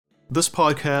This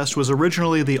podcast was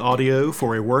originally the audio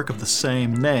for a work of the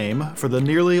same name for the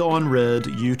Nearly On Read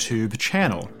YouTube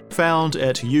channel, found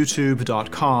at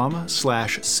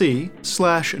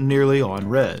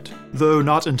youtube.com/c/nearlyonread. Though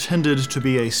not intended to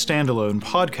be a standalone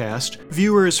podcast,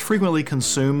 viewers frequently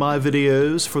consume my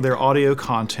videos for their audio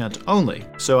content only,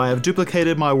 so I have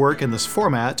duplicated my work in this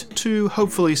format to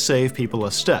hopefully save people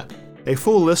a step. A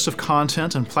full list of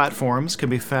content and platforms can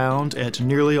be found at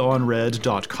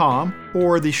nearlyonread.com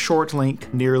or the short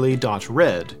link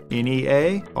nearly.read,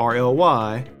 nearly.red.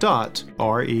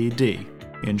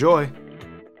 Enjoy!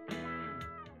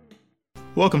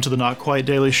 Welcome to the Not Quite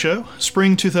Daily Show,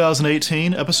 Spring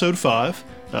 2018, Episode 5.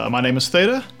 My name is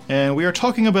Theta, and we are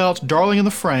talking about Darling in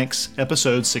the Franxx,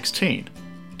 Episode 16.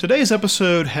 Today's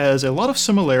episode has a lot of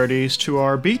similarities to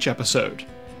our beach episode.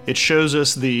 It shows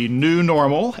us the new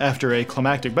normal after a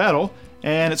climactic battle,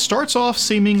 and it starts off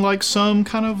seeming like some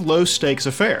kind of low-stakes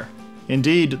affair.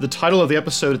 Indeed, the title of the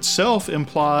episode itself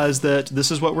implies that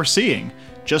this is what we're seeing,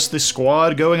 just the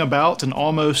squad going about an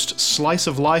almost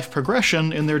slice-of-life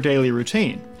progression in their daily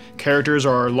routine. Characters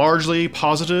are largely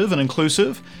positive and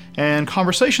inclusive, and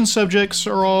conversation subjects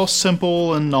are all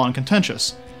simple and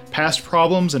non-contentious. Past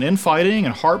problems and infighting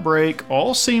and heartbreak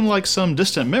all seem like some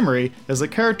distant memory as the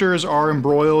characters are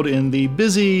embroiled in the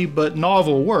busy but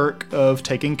novel work of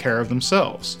taking care of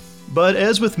themselves. But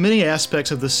as with many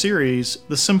aspects of the series,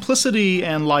 the simplicity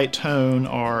and light tone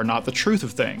are not the truth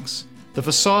of things. The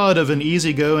facade of an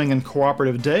easygoing and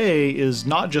cooperative day is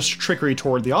not just trickery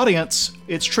toward the audience,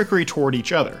 it's trickery toward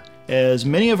each other, as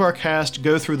many of our cast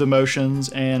go through the motions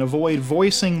and avoid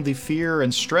voicing the fear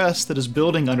and stress that is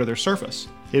building under their surface.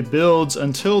 It builds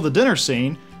until the dinner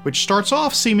scene, which starts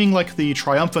off seeming like the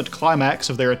triumphant climax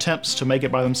of their attempts to make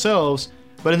it by themselves,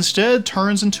 but instead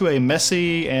turns into a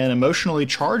messy and emotionally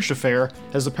charged affair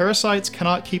as the parasites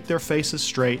cannot keep their faces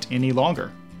straight any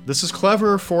longer. This is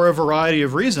clever for a variety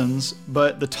of reasons,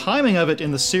 but the timing of it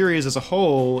in the series as a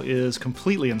whole is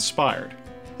completely inspired.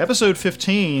 Episode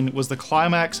 15 was the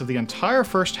climax of the entire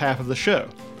first half of the show,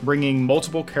 bringing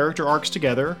multiple character arcs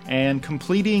together and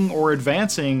completing or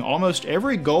advancing almost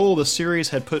every goal the series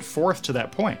had put forth to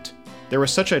that point. There was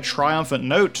such a triumphant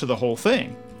note to the whole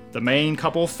thing. The main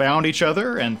couple found each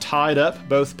other and tied up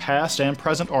both past and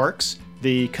present arcs.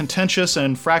 The contentious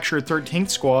and fractured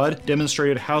 13th Squad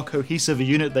demonstrated how cohesive a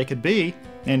unit they could be,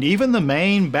 and even the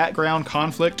main background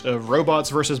conflict of robots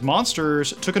versus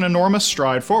monsters took an enormous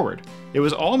stride forward. It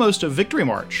was almost a victory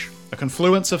march, a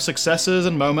confluence of successes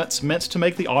and moments meant to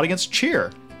make the audience cheer.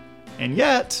 And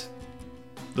yet,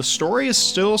 the story is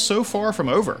still so far from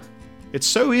over. It's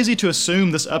so easy to assume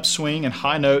this upswing and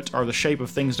high note are the shape of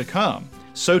things to come.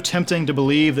 So tempting to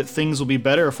believe that things will be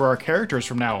better for our characters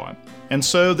from now on. And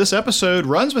so this episode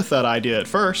runs with that idea at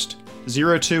first.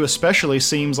 Zero Two especially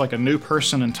seems like a new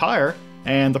person entire,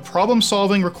 and the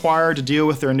problem-solving required to deal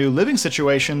with their new living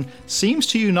situation seems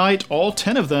to unite all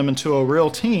 10 of them into a real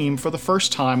team for the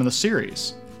first time in the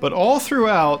series. But all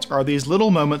throughout are these little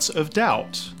moments of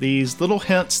doubt, these little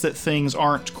hints that things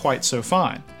aren't quite so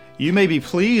fine. You may be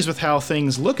pleased with how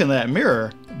things look in that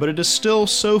mirror, but it is still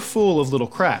so full of little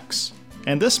cracks.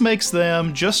 And this makes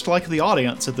them just like the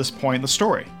audience at this point in the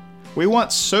story. We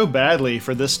want so badly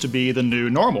for this to be the new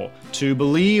normal, to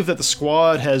believe that the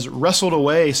squad has wrestled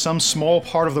away some small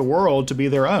part of the world to be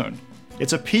their own.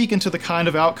 It's a peek into the kind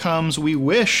of outcomes we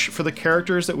wish for the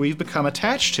characters that we've become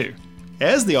attached to.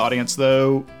 As the audience,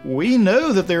 though, we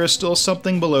know that there is still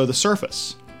something below the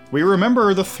surface. We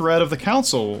remember the threat of the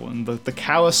council, and the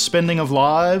callous spending of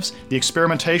lives, the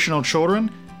experimentation on children,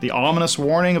 the ominous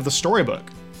warning of the storybook.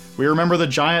 We remember the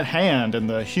giant hand and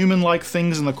the human-like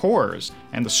things in the cores,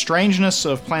 and the strangeness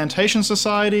of plantation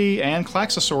society and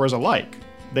Klaxosaurs alike.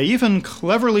 They even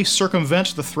cleverly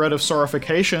circumvent the threat of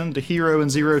sorification to Hero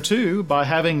and Zero Two by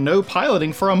having no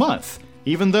piloting for a month,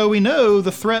 even though we know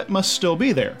the threat must still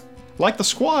be there. Like the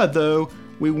squad, though,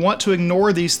 we want to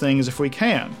ignore these things if we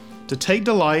can, to take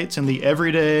delight in the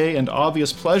everyday and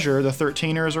obvious pleasure the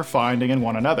 13ers are finding in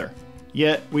one another.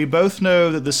 Yet, we both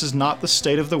know that this is not the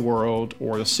state of the world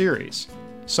or the series.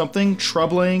 Something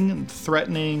troubling,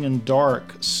 threatening, and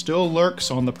dark still lurks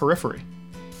on the periphery.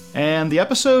 And the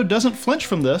episode doesn't flinch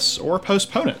from this or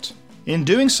postpone it. In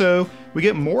doing so, we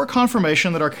get more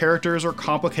confirmation that our characters are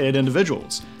complicated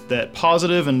individuals, that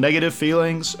positive and negative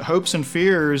feelings, hopes and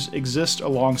fears exist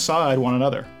alongside one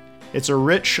another. It's a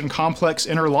rich and complex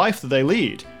inner life that they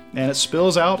lead, and it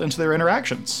spills out into their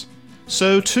interactions.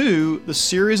 So too, the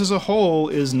series as a whole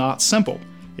is not simple.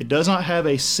 It does not have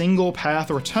a single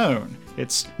path or tone.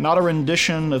 It's not a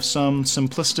rendition of some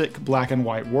simplistic black and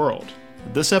white world.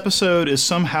 This episode is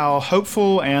somehow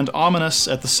hopeful and ominous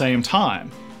at the same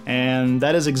time. and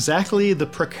that is exactly the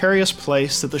precarious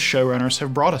place that the showrunners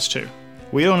have brought us to.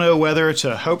 We don't know whether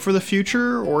to hope for the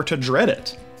future or to dread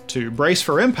it, to brace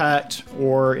for impact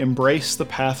or embrace the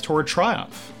path toward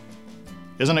triumph.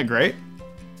 Isn't it great?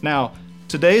 Now,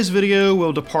 today's video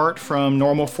will depart from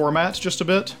normal format just a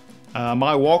bit.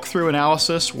 My walkthrough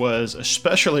analysis was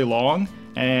especially long,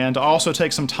 and I also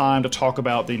take some time to talk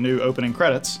about the new opening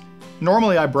credits.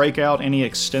 Normally I break out any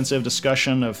extensive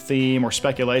discussion of theme or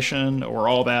speculation or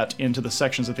all that into the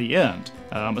sections at the end,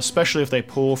 especially if they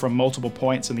pull from multiple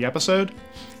points in the episode.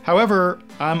 However,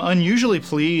 I'm unusually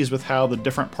pleased with how the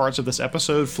different parts of this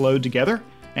episode flowed together,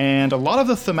 and a lot of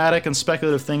the thematic and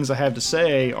speculative things I have to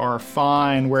say are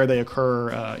fine where they occur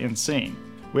in scene.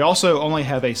 We also only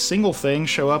have a single thing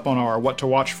show up on our what to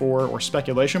watch for or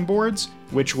speculation boards,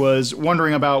 which was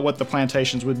wondering about what the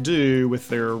plantations would do with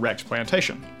their wrecked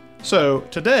plantation. So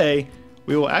today,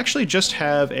 we will actually just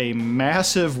have a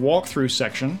massive walkthrough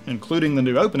section, including the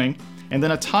new opening, and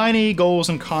then a tiny goals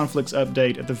and conflicts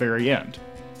update at the very end.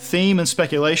 Theme and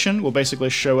speculation will basically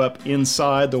show up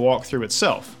inside the walkthrough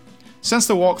itself. Since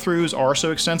the walkthroughs are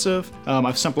so extensive,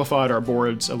 I've simplified our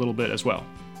boards a little bit as well.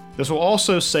 This will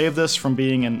also save this from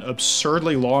being an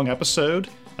absurdly long episode,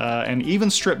 and even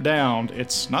stripped down,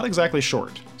 it's not exactly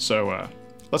short. So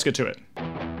let's get to it.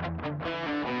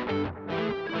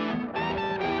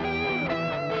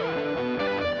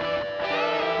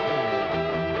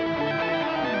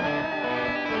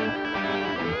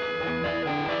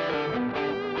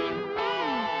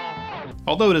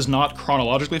 Although it is not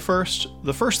chronologically first,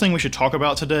 the first thing we should talk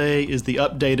about today is the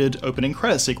updated opening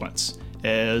credit sequence,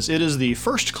 as it is the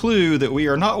first clue that we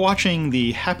are not watching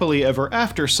the happily ever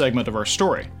after segment of our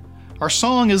story. Our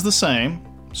song is the same,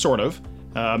 sort of.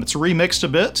 It's remixed a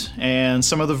bit, and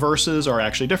some of the verses are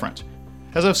actually different.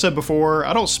 As I've said before,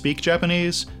 I don't speak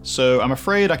Japanese, so I'm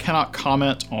afraid I cannot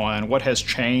comment on what has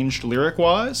changed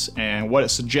lyric-wise and what it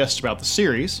suggests about the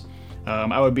series.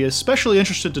 I would be especially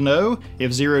interested to know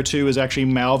if Zero Two is actually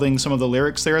mouthing some of the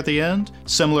lyrics there at the end,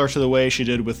 similar to the way she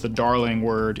did with the darling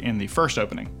word in the first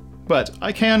opening. But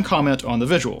I can comment on the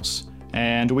visuals,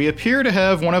 and we appear to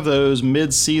have one of those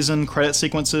mid-season credit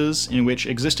sequences in which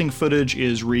existing footage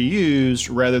is reused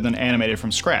rather than animated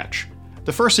from scratch.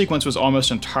 The first sequence was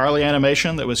almost entirely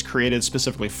animation that was created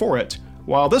specifically for it,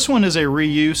 while this one is a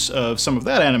reuse of some of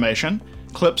that animation,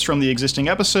 clips from the existing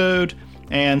episode,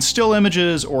 and still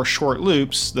images or short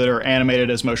loops that are animated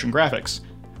as motion graphics.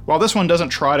 While this one doesn't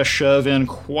try to shove in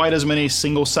quite as many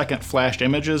single-second flashed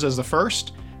images as the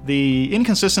first, the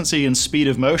inconsistency in speed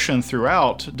of motion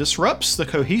throughout disrupts the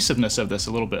cohesiveness of this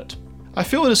a little bit. I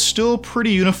feel it is still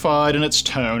pretty unified in its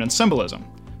tone and symbolism.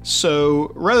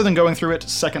 So rather than going through it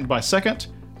second by second,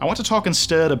 I want to talk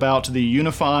instead about the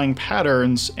unifying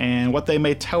patterns and what they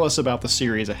may tell us about the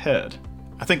series ahead.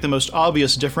 I think the most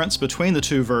obvious difference between the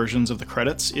two versions of the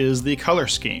credits is the color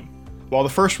scheme. While the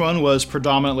first one was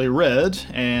predominantly red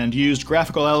and used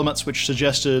graphical elements which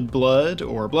suggested blood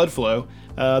or blood flow,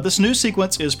 this new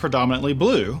sequence is predominantly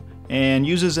blue and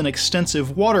uses an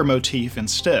extensive water motif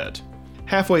instead.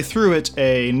 Halfway through it,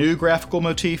 a new graphical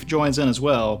motif joins in as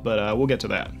well, but we'll get to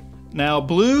that. Now,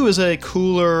 blue is a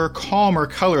cooler, calmer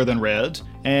color than red,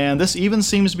 and this even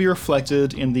seems to be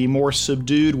reflected in the more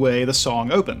subdued way the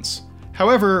song opens.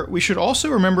 However, we should also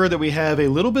remember that we have a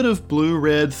little bit of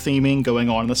blue-red theming going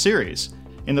on in the series.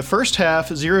 In the first half,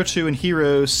 Zero Two and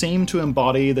Hiro seem to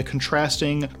embody the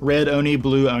contrasting red Oni,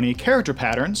 blue Oni character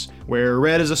patterns, where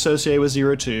red is associated with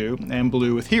Zero Two and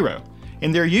blue with Hiro.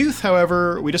 In their youth,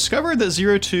 however, we discovered that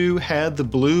Zero Two had the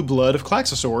blue blood of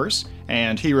Klaxosaurs,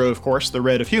 and Hiro, of course, the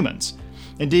red of humans.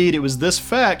 Indeed, it was this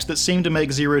fact that seemed to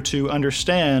make Zero Two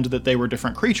understand that they were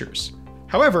different creatures.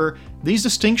 However, these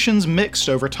distinctions mixed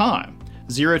over time.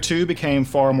 Zero Two became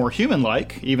far more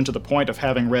human-like, even to the point of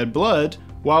having red blood,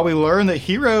 while we learn that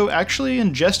Hiro actually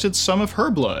ingested some of her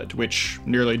blood, which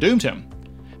nearly doomed him.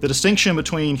 The distinction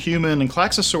between human and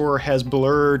Klaxosaur has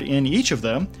blurred in each of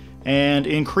them, and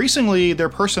increasingly their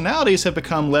personalities have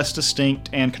become less distinct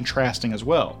and contrasting as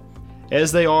well.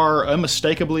 As they are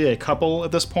unmistakably a couple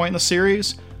at this point in the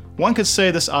series, one could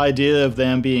say this idea of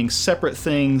them being separate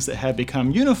things that have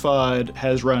become unified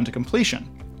has run to completion.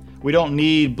 We don't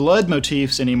need blood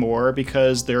motifs anymore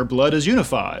because their blood is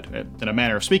unified, in a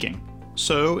manner of speaking.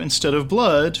 So instead of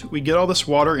blood, we get all this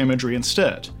water imagery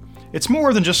instead. It's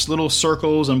more than just little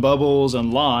circles and bubbles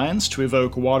and lines to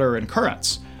evoke water and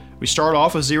currents. We start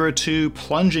off with Zero Two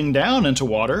plunging down into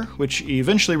water, which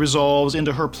eventually resolves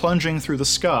into her plunging through the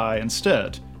sky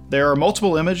instead. There are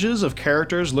multiple images of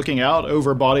characters looking out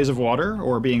over bodies of water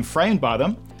or being framed by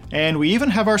them, and we even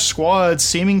have our squad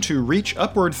seeming to reach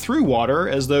upward through water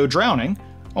as though drowning,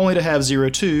 only to have Zero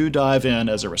Two dive in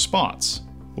as a response.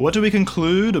 What do we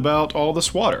conclude about all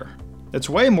this water? It's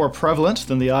way more prevalent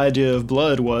than the idea of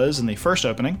blood was in the first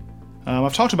opening.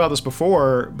 I've talked about this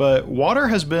before, but water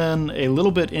has been a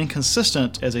little bit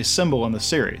inconsistent as a symbol in the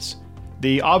series.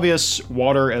 The obvious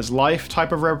water as life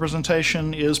type of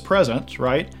representation is present,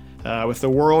 right? With the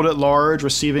world at large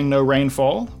receiving no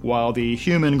rainfall, while the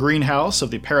human greenhouse of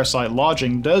the parasite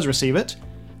lodging does receive it.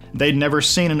 They'd never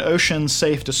seen an ocean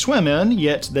safe to swim in,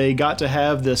 yet they got to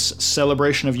have this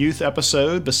celebration of youth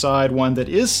episode beside one that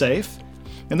is safe.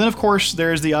 And then, of course,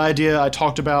 there's the idea I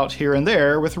talked about here and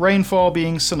there, with rainfall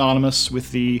being synonymous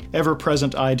with the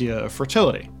ever-present idea of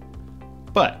fertility.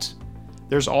 But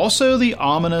there's also the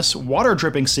ominous water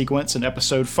dripping sequence in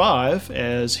Episode 5,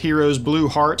 as Hiro's blue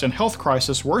heart and health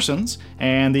crisis worsens,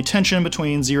 and the tension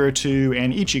between Zero Two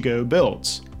and Ichigo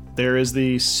builds. There is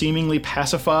the seemingly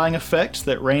pacifying effect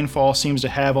that rainfall seems to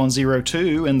have on Zero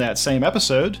Two in that same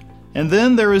episode. And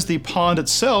then there is the pond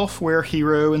itself where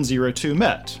Hiro and Zero Two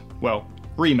met. Well,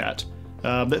 re-met.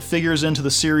 That figures into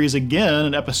the series again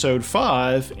in Episode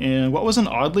 5 in what was an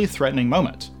oddly threatening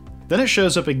moment. Then it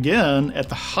shows up again at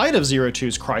the height of Zero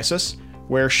Two's crisis,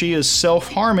 where she is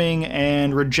self-harming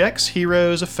and rejects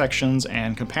Hiro's affections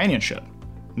and companionship.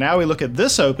 Now we look at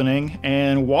this opening,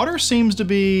 and water seems to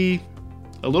be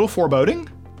a little foreboding.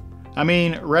 I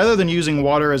mean, rather than using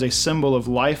water as a symbol of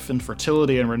life and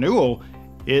fertility and renewal,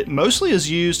 it mostly is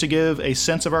used to give a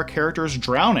sense of our characters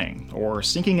drowning or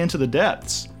sinking into the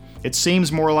depths. It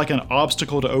seems more like an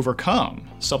obstacle to overcome,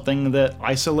 something that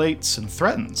isolates and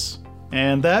threatens.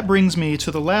 And that brings me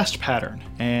to the last pattern,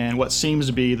 and what seems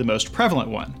to be the most prevalent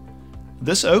one.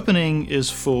 This opening is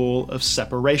full of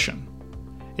separation.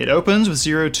 It opens with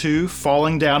Zero Two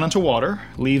falling down into water,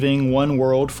 leaving one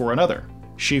world for another.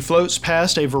 She floats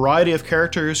past a variety of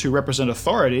characters who represent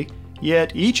authority,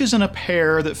 yet each is in a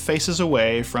pair that faces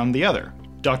away from the other.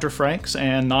 Dr. Franks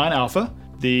and 9 Alpha,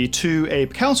 the 2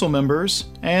 Ape Council members,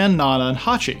 and Nana and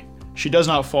Hachi. She does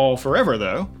not fall forever,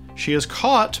 though. She is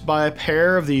caught by a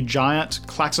pair of the giant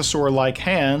Klaxosaur-like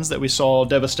hands that we saw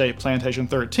devastate Plantation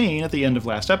 13 at the end of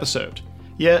last episode.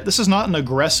 Yet this is not an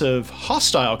aggressive,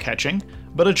 hostile catching,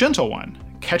 but a gentle one,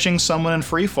 catching someone in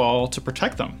free fall to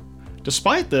protect them.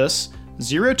 Despite this,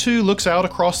 Zero Two looks out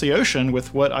across the ocean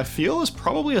with what I feel is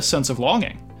probably a sense of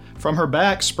longing. From her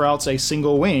back sprouts a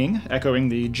single wing, echoing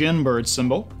the Jin bird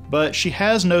symbol, but she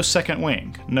has no second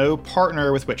wing, no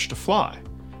partner with which to fly.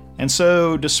 And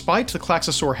so, despite the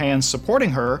Klaxosaur hands supporting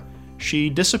her, she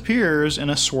disappears in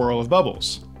a swirl of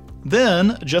bubbles.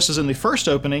 Then, just as in the first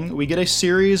opening, we get a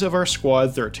series of our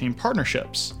Squad 13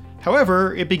 partnerships.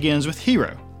 However, it begins with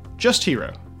Hiro. Just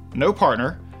Hiro. No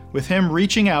partner, with him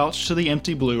reaching out to the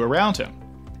empty blue around him.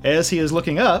 As he is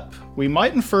looking up, we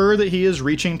might infer that he is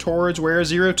reaching towards where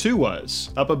Zero Two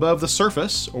was, up above the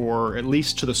surface, or at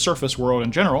least to the surface world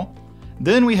in general.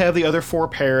 Then we have the other 4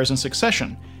 pairs in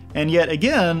succession, and yet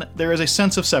again, there is a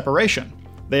sense of separation.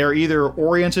 They are either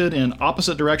oriented in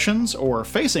opposite directions or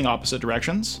facing opposite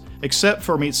directions, except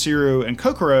for Mitsuru and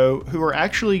Kokoro, who are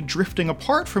actually drifting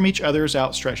apart from each other's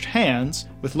outstretched hands,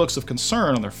 with looks of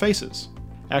concern on their faces.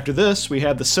 After this, we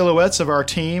have the silhouettes of our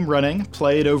team running,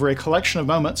 played over a collection of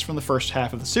moments from the first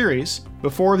half of the series,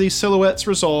 before these silhouettes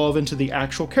resolve into the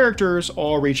actual characters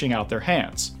all reaching out their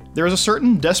hands. There is a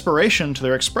certain desperation to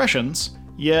their expressions,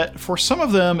 yet for some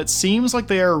of them it seems like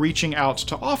they are reaching out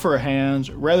to offer a hand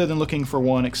rather than looking for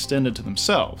one extended to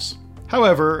themselves.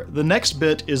 However, the next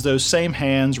bit is those same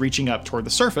hands reaching up toward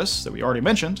the surface that we already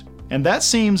mentioned, and that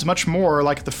seems much more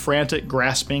like the frantic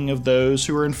grasping of those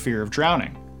who are in fear of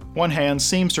drowning. One hand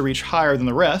seems to reach higher than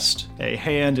the rest, a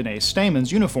hand in a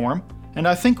Stamen's uniform, and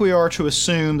I think we are to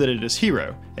assume that it is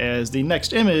Hiro, as the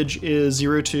next image is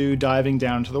Zero Two diving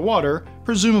down into the water,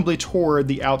 presumably toward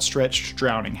the outstretched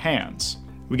drowning hands.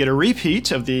 We get a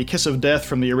repeat of the kiss of death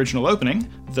from the original opening,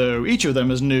 though each of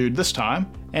them is nude this time,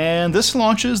 and this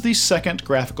launches the second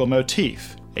graphical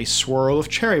motif, a swirl of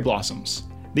cherry blossoms.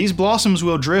 These blossoms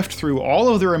will drift through all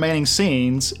of the remaining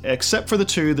scenes, except for the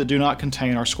 2 that do not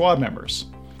contain our squad members.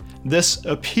 This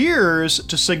appears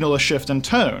to signal a shift in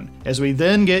tone, as we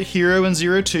then get Hiro and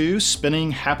Zero Two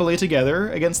spinning happily together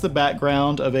against the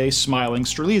background of a smiling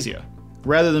Strelitzia.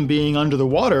 Rather than being under the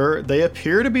water, they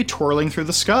appear to be twirling through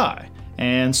the sky,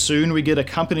 and soon we get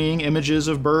accompanying images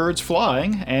of birds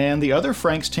flying, and the other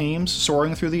Franks teams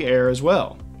soaring through the air as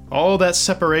well. All that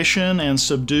separation and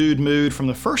subdued mood from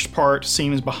the first part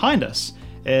seems behind us,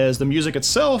 as the music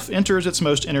itself enters its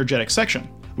most energetic section.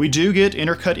 We do get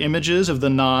intercut images of the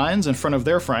Nines in front of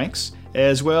their Franks,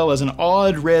 as well as an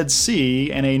odd red sea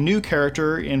and a new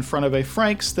character in front of a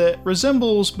Franks that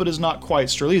resembles but is not quite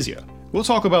Strelitzia. We'll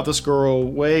talk about this girl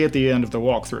way at the end of the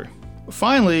walkthrough.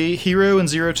 Finally, Hiro and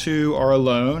Zero Two are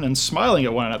alone and smiling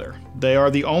at one another. They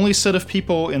are the only set of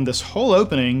people in this whole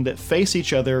opening that face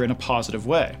each other in a positive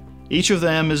way. Each of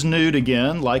them is nude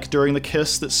again, like during the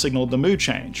kiss that signaled the mood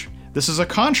change. This is a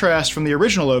contrast from the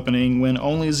original opening when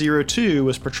only Zero Two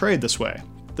was portrayed this way.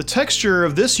 The texture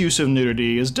of this use of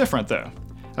nudity is different though.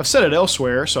 I've said it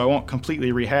elsewhere, so I won't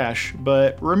completely rehash,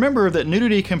 but remember that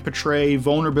nudity can portray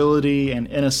vulnerability and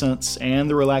innocence and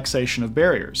the relaxation of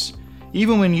barriers.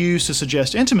 Even when used to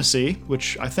suggest intimacy,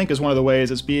 which I think is one of the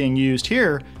ways it's being used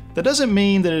here, that doesn't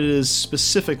mean that it is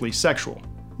specifically sexual.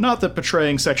 Not that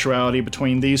portraying sexuality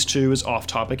between these two is off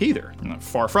topic either,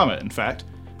 far from it in fact,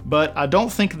 but I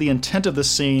don't think the intent of this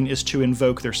scene is to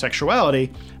invoke their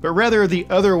sexuality, but rather the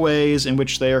other ways in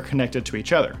which they are connected to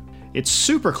each other. It's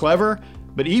super clever,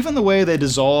 but even the way they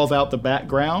dissolve out the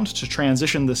background to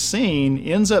transition the scene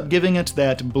ends up giving it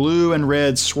that blue and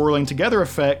red swirling together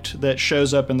effect that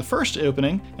shows up in the first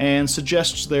opening and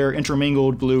suggests their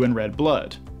intermingled blue and red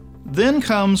blood. Then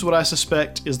comes what I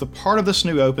suspect is the part of this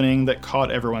new opening that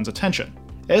caught everyone's attention.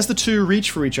 As the two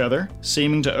reach for each other,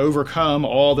 seeming to overcome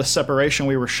all the separation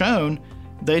we were shown,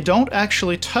 they don't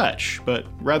actually touch, but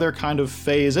rather kind of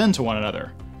phase into one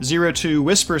another. Zero Two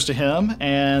whispers to him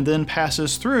and then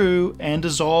passes through and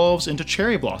dissolves into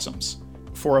cherry blossoms.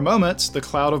 For a moment, the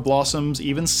cloud of blossoms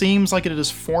even seems like it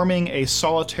is forming a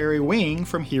solitary wing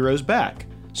from Hiro's back,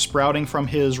 sprouting from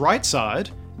his right side,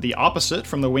 the opposite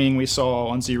from the wing we saw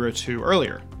on Zero Two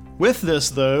earlier. With this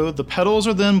though, the petals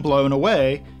are then blown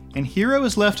away, and Hiro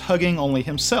is left hugging only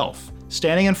himself,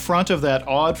 standing in front of that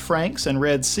odd Franxx and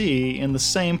Red Sea in the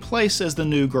same place as the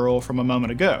new girl from a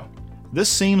moment ago. This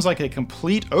seems like a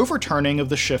complete overturning of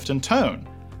the shift in tone.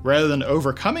 Rather than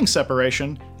overcoming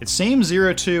separation, it seems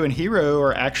Zero Two and Hiro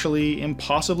are actually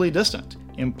impossibly distant,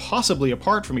 impossibly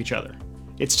apart from each other.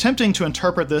 It's tempting to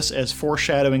interpret this as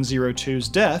foreshadowing Zero Two's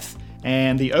death,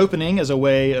 and the opening as a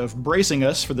way of bracing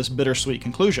us for this bittersweet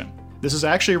conclusion. This is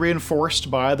actually reinforced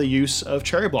by the use of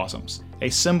cherry blossoms, a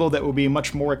symbol that will be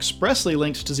much more expressly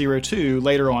linked to Zero Two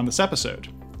later on this episode.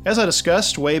 As I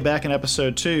discussed way back in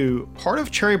episode 2, part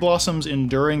of cherry blossoms'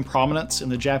 enduring prominence in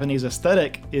the Japanese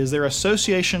aesthetic is their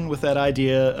association with that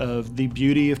idea of the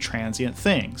beauty of transient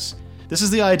things. This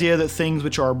is the idea that things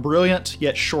which are brilliant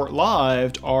yet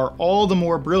short-lived are all the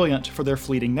more brilliant for their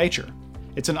fleeting nature.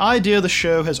 It's an idea the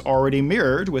show has already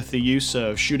mirrored with the use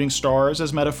of shooting stars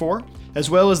as metaphor, as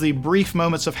well as the brief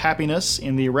moments of happiness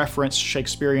in the referenced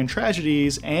Shakespearean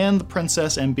tragedies and the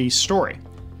Princess and Beast story.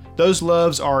 Those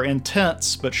loves are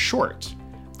intense but short.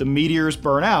 The meteors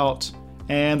burn out,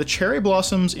 and the cherry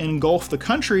blossoms engulf the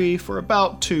country for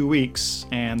about 2 weeks,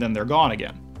 and then they're gone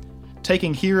again.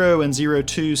 Taking Hiro and Zero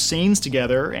Two's scenes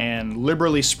together and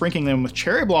liberally sprinkling them with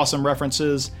cherry blossom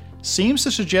references seems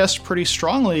to suggest pretty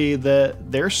strongly that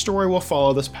their story will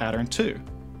follow this pattern too.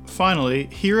 Finally,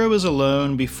 Hiro is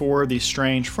alone before the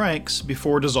strange Franxx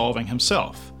before dissolving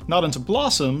himself, not into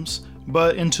blossoms,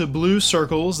 but into blue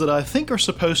circles that I think are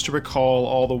supposed to recall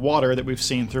all the water that we've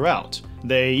seen throughout.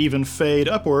 They even fade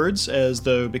upwards as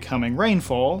though becoming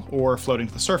rainfall or floating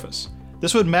to the surface.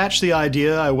 This would match the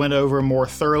idea I went over more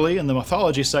thoroughly in the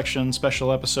mythology section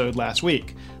special episode last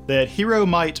week, that Hiro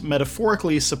might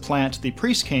metaphorically supplant the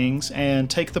Priest Kings and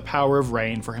take the power of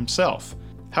rain for himself.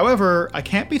 However, I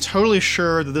can't be totally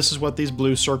sure that this is what these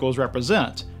blue circles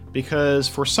represent, because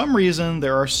for some reason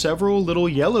there are several little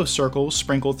yellow circles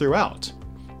sprinkled throughout.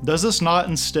 Does this not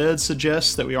instead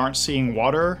suggest that we aren't seeing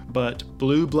water, but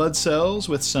blue blood cells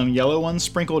with some yellow ones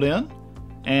sprinkled in?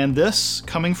 And this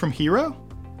coming from Hiro?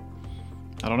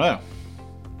 I don't know.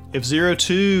 If Zero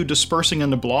Two dispersing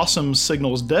into blossoms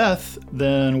signals death,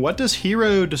 then what does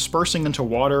Hiro dispersing into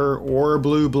water or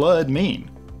blue blood mean?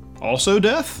 Also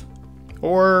death?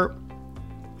 Or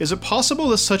is it possible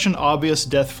that such an obvious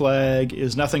death flag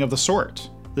is nothing of the sort?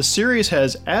 The series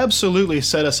has absolutely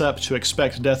set us up to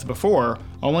expect death before,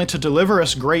 only to deliver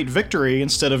us great victory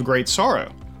instead of great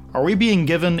sorrow. Are we being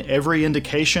given every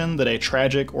indication that a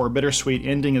tragic or bittersweet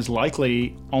ending is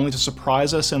likely, only to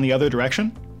surprise us in the other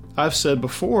direction? I've said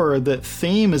before that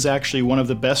theme is actually one of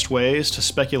the best ways to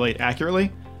speculate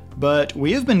accurately, but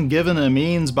we have been given a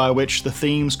means by which the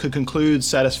themes could conclude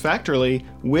satisfactorily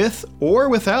with or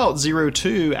without Zero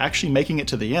Two actually making it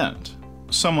to the end.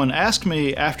 Someone asked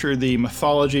me after the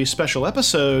mythology special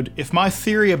episode if my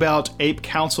theory about Ape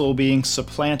Council being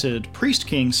supplanted Priest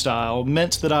King style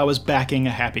meant that I was backing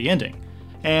a happy ending.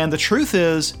 And the truth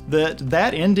is that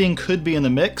that ending could be in the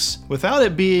mix without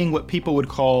it being what people would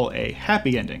call a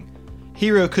happy ending.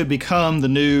 Hiro could become the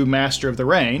new Master of the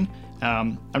Rain.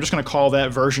 I'm just going to call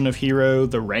that version of Hiro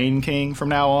the Rain King from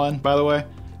now on, by the way.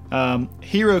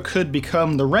 Hero could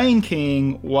become the Rain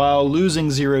King while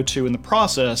losing Zero Two in the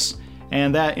process,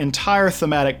 and that entire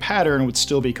thematic pattern would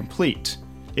still be complete.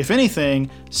 If anything,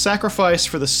 sacrifice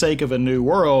for the sake of a new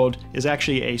world is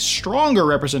actually a stronger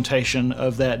representation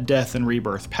of that death and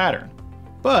rebirth pattern.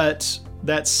 But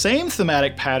that same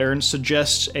thematic pattern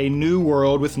suggests a new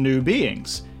world with new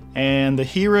beings, and the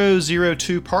Hero Zero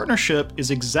Two partnership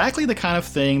is exactly the kind of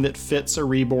thing that fits a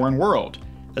reborn world,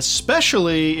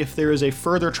 especially if there is a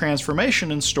further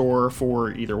transformation in store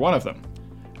for either one of them.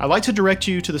 I'd like to direct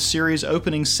you to the series'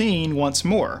 opening scene once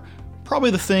more,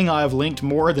 probably the thing I have linked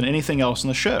more than anything else in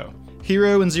the show.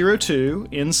 Hero and Zero Two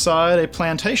inside a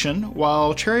plantation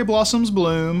while cherry blossoms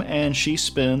bloom and she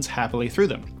spins happily through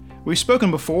them. We've spoken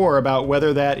before about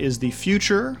whether that is the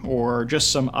future or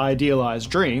just some idealized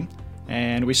dream,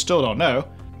 and we still don't know,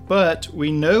 but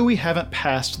we know we haven't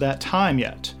passed that time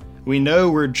yet. We know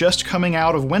we're just coming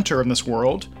out of winter in this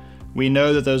world, we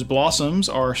know that those blossoms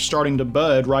are starting to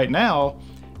bud right now,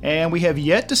 and we have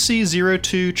yet to see Zero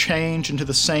Two change into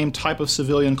the same type of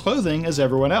civilian clothing as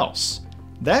everyone else.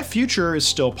 That future is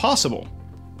still possible.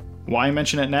 Why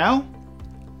mention it now?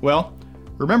 Well,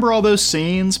 remember all those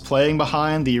scenes playing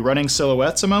behind the running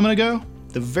silhouettes a moment ago?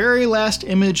 The very last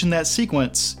image in that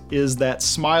sequence is that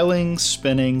smiling,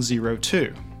 spinning Zero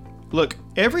Two. Look,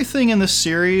 everything in this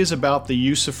series about the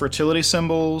use of fertility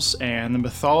symbols and the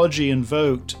mythology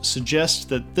invoked suggests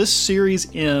that this series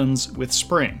ends with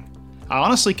spring. I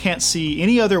honestly can't see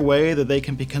any other way that they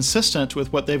can be consistent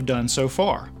with what they've done so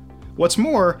far. What's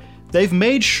more, they've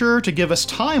made sure to give us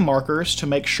time markers to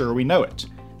make sure we know it.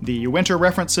 The winter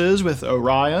references with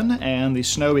Orion and the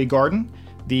snowy garden,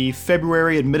 the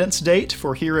February admittance date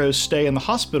for Hero's stay in the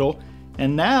hospital,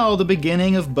 and now the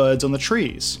beginning of buds on the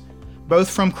trees. Both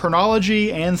from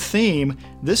chronology and theme,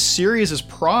 this series is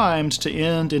primed to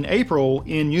end in April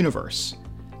in-universe.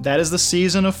 That is the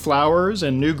season of flowers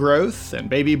and new growth and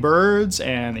baby birds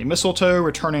and the mistletoe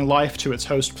returning life to its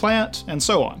host plant, and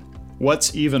so on.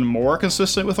 What's even more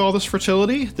consistent with all this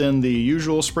fertility than the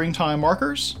usual springtime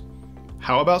markers?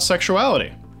 How about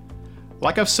sexuality?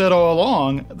 Like I've said all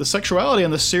along, the sexuality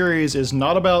in this series is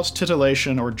not about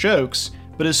titillation or jokes,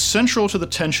 but is central to the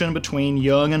tension between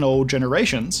young and old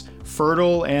generations,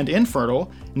 fertile and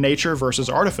infertile, nature versus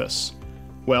artifice.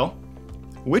 Well,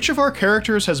 which of our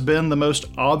characters has been the most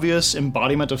obvious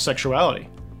embodiment of sexuality?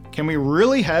 Can we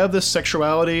really have this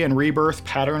sexuality and rebirth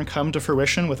pattern come to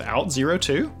fruition without Zero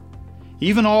Two?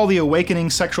 Even all the awakening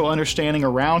sexual understanding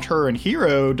around her and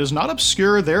Hero does not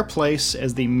obscure their place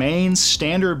as the main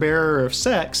standard bearer of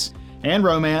sex, and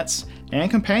romance, and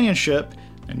companionship,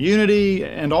 and unity,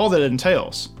 and all that it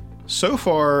entails. So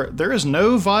far, there is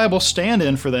no viable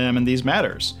stand-in for them in these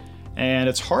matters, and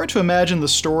it's hard to imagine the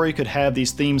story could have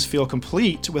these themes feel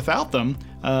complete without them,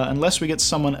 unless we get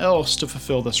someone else to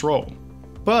fulfill this role.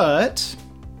 But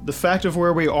the fact of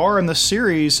where we are in the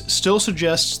series still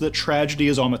suggests that tragedy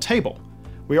is on the table.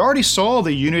 We already saw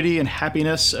the unity and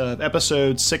happiness of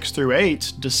episodes 6 through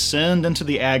 8 descend into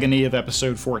the agony of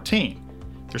episode 14.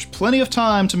 There's plenty of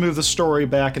time to move the story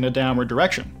back in a downward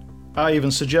direction. I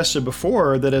even suggested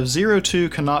before that if Zero Two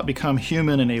cannot become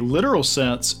human in a literal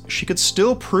sense, she could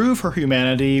still prove her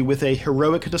humanity with a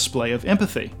heroic display of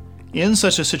empathy. In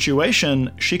such a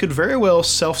situation, she could very well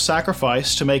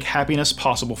self-sacrifice to make happiness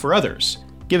possible for others,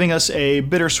 giving us a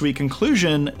bittersweet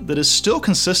conclusion that is still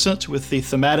consistent with the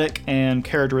thematic and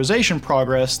characterization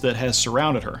progress that has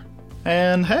surrounded her.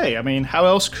 And hey, how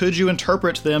else could you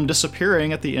interpret them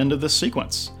disappearing at the end of this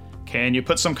sequence? Can you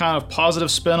put some kind of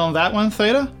positive spin on that one,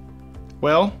 Theta?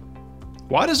 Well,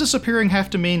 why does disappearing have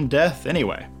to mean death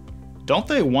anyway? Don't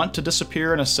they want to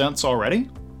disappear in a sense already?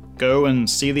 Go and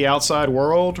see the outside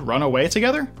world, run away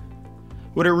together?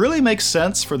 Would it really make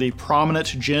sense for the prominent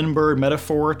Jin-bird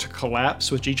metaphor to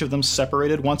collapse with each of them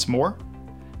separated once more?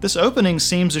 This opening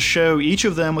seems to show each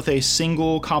of them with a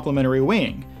single complementary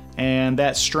wing, and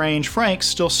that strange Frank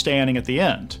still standing at the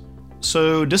end.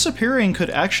 So disappearing could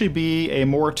actually be a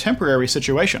more temporary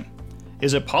situation.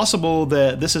 Is it possible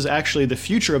that this is actually the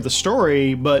future of the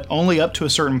story, but only up to a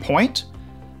certain point?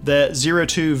 That Zero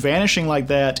Two vanishing like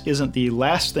that isn't the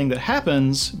last thing that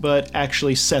happens, but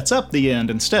actually sets up the end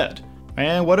instead?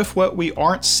 And what if what we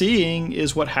aren't seeing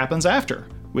is what happens after,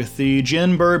 with the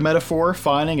Jin-bird metaphor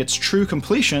finding its true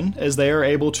completion as they are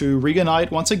able to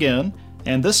reunite once again,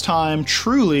 and this time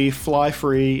truly fly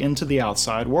free into the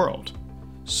outside world?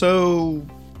 So,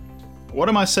 what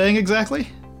am I saying exactly?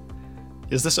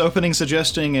 Is this opening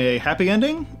suggesting a happy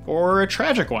ending or a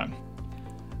tragic one?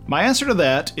 My answer to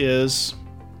that is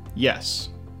yes.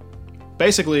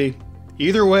 Basically,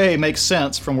 either way makes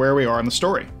sense from where we are in the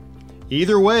story.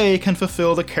 Either way can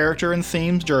fulfill the character and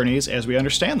themed journeys as we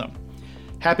understand them.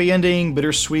 Happy ending,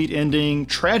 bittersweet ending,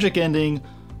 tragic ending,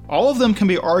 all of them can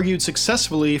be argued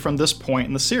successfully from this point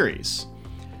in the series.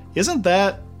 Isn't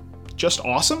that just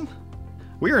awesome?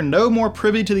 We are no more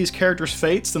privy to these characters'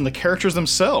 fates than the characters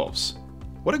themselves.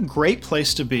 What a great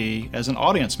place to be as an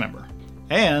audience member.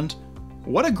 And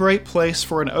what a great place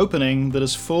for an opening that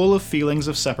is full of feelings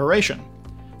of separation.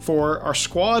 For our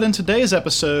squad in today's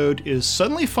episode is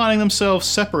suddenly finding themselves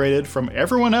separated from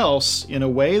everyone else in a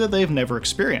way that they've never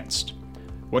experienced.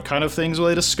 What kind of things will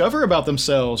they discover about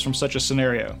themselves from such a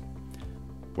scenario?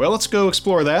 Well, let's go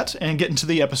explore that and get into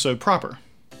the episode proper.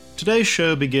 Today's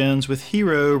show begins with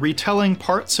Hiro retelling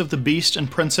parts of the Beast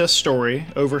and Princess story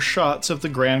over shots of the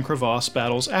Grand Crevasse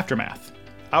battle's aftermath.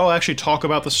 I will actually talk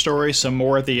about the story some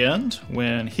more at the end,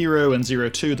 when Hiro and Zero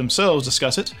Two themselves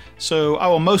discuss it, so I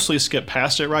will mostly skip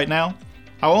past it right now.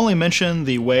 I'll only mention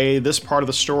the way this part of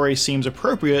the story seems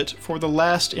appropriate for the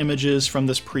last images from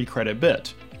this pre-credit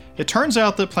bit. It turns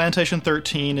out that Plantation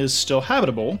 13 is still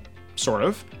habitable, sort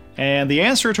of, and the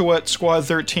answer to what Squad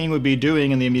 13 would be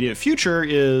doing in the immediate future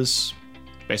is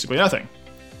basically nothing.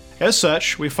 As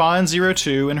such, we find Zero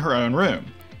Two in her own room.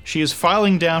 She is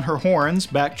filing down her horns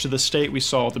back to the state we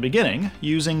saw at the beginning,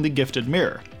 using the gifted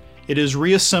mirror. It is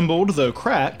reassembled, though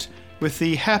cracked, with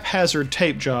the haphazard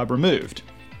tape job removed.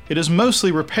 It is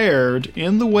mostly repaired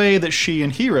in the way that she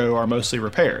and Hiro are mostly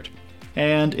repaired.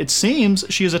 And it seems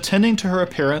she is attending to her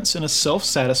appearance in a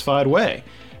self-satisfied way,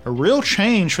 a real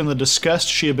change from the disgust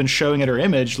she had been showing at her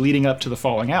image leading up to the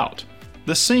falling out.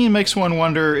 The scene makes one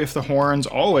wonder if the horns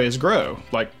always grow,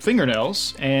 like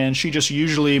fingernails, and she just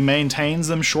usually maintains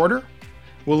them shorter?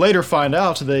 We'll later find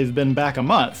out they've been back a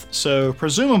month, so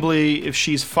presumably if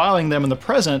she's filing them in the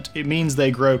present, it means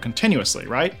they grow continuously,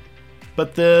 right?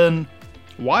 But then,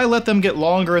 why let them get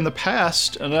longer in the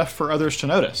past enough for others to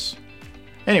notice?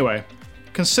 Anyway,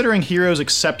 considering Hiro's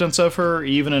acceptance of her,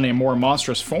 even in a more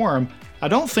monstrous form, I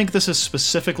don't think this is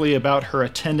specifically about her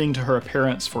attending to her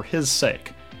appearance for his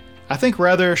sake. I think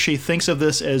rather she thinks of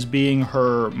this as being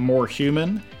her more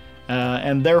human,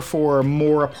 and therefore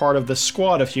more a part of the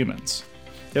squad of humans.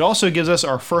 It also gives us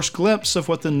our first glimpse of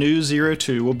what the new Zero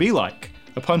Two will be like.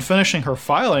 Upon finishing her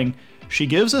filing, she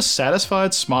gives a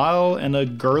satisfied smile and a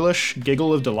girlish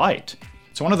giggle of delight.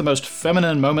 It's one of the most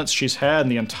feminine moments she's had in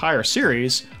the entire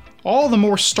series, all the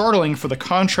more startling for the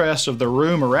contrast of the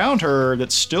room around her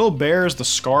that still bears the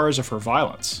scars of her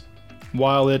violence.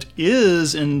 While it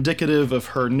is indicative of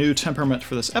her new temperament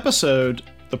for this episode,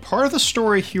 the part of the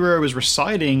story Hiro is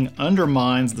reciting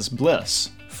undermines this bliss,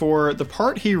 for the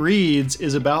part he reads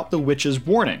is about the witch's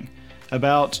warning,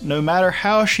 about no matter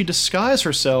how she disguises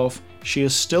herself, she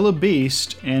is still a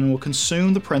beast and will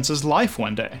consume the prince's life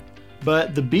one day.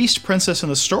 But the beast princess in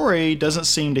the story doesn't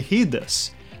seem to heed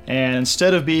this, and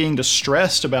instead of being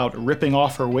distressed about ripping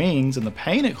off her wings and the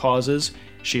pain it causes,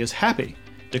 she is happy,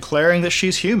 declaring that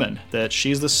she's human, that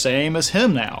she's the same as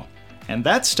him now. And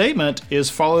that statement is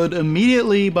followed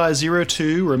immediately by Zero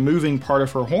Two removing part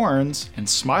of her horns and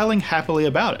smiling happily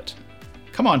about it.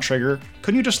 Come on, Trigger,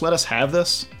 couldn't you just let us have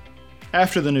this?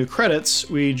 After the new credits,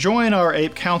 we join our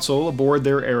ape council aboard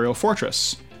their aerial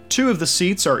fortress. 2 of the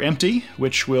seats are empty,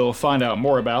 which we'll find out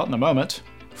more about in a moment.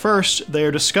 First, they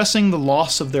are discussing the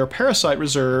loss of their parasite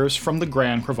reserves from the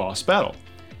Grand Crevasse battle.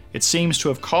 It seems to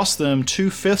have cost them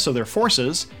 2/5 of their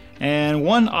forces, and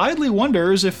one idly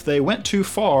wonders if they went too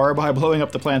far by blowing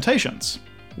up the plantations.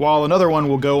 While another one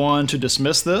will go on to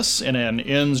dismiss this in an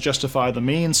ends justify the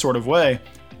means sort of way,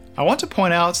 I want to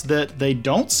point out that they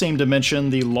don't seem to mention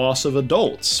the loss of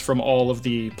adults from all of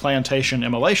the plantation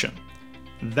immolation.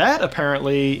 That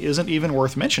apparently isn't even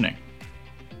worth mentioning.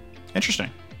 Interesting.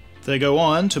 They go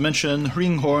on to mention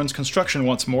Hringhorn's construction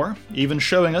once more, even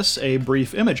showing us a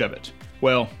brief image of it.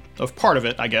 Well, of part of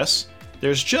it, I guess.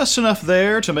 There's just enough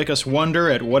there to make us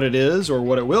wonder at what it is or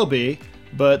what it will be,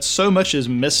 but so much is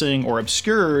missing or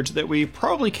obscured that we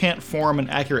probably can't form an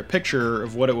accurate picture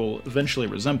of what it will eventually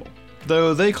resemble.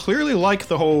 Though they clearly like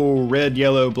the whole red,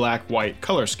 yellow, black, white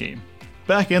color scheme.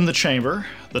 Back in the chamber,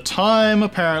 the time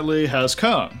apparently has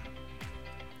come.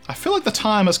 I feel like the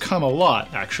time has come a lot,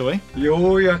 actually.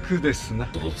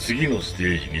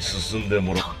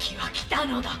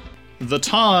 The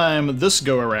time this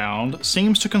go-around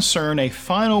seems to concern a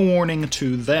final warning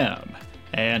to them,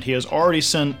 and he has already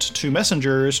sent 2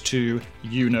 messengers to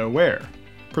you-know-where.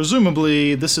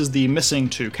 Presumably, this is the missing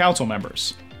 2 council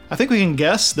members. I think we can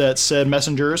guess that said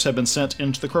messengers have been sent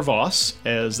into the Crevasse,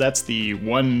 as that's the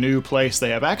one new place they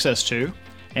have access to,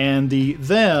 and the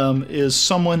them is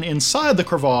someone inside the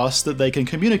Crevasse that they can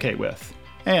communicate with,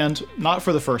 and not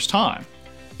for the first time.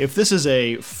 If this is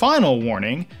a final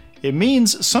warning, It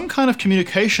means some kind of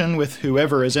communication with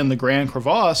whoever is in the Grand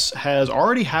Crevasse has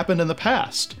already happened in the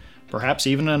past, perhaps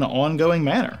even in an ongoing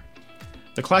manner.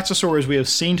 The Klaxosaurs we have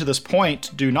seen to this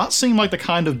point do not seem like the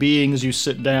kind of beings you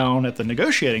sit down at the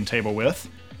negotiating table with,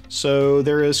 so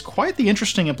there is quite the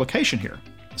interesting implication here.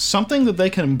 Something that they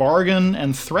can bargain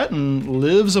and threaten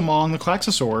lives among the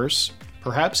Klaxosaurs,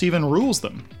 perhaps even rules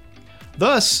them.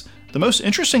 Thus, the most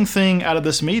interesting thing out of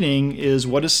this meeting is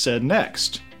what is said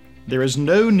next. There is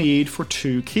no need for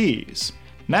 2 keys.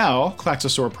 Now,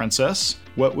 Klaxosaur Princess,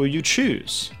 what will you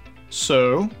choose?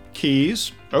 So,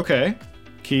 keys, okay.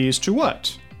 Keys to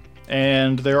what?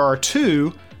 And there are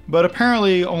 2, but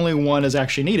apparently only 1 is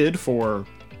actually needed for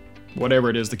whatever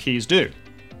it is the keys do.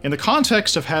 In the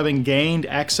context of having gained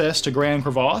access to Grand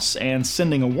Crevasse and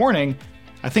sending a warning,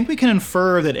 I think we can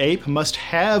infer that Ape must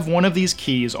have one of these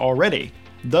keys already,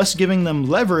 thus giving them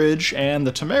leverage and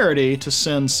the temerity to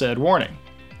send said warning.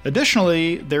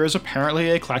 Additionally, there is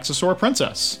apparently a Klaxosaur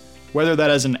Princess. Whether that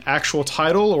is an actual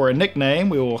title or a nickname,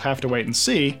 we will have to wait and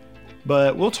see,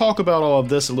 but we'll talk about all of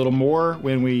this a little more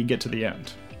when we get to the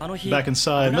end. Back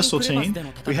inside Mistletoe,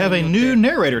 we have a new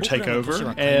narrator take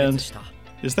over, and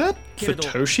is that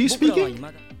Futoshi speaking?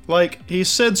 Like, he's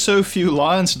said so few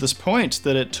lines at this point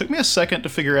that it took me a second to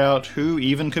figure out who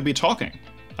even could be talking.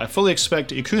 I fully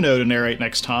expect Ikuno to narrate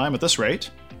next time at this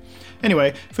rate.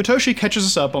 Anyway, Futoshi catches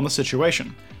us up on the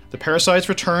situation. The parasites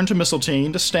return to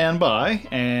Mistletoe to stand by,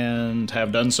 and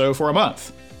have done so for a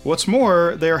month. What's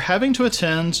more, they are having to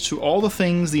attend to all the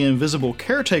things the invisible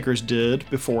caretakers did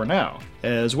before now,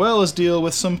 as well as deal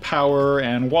with some power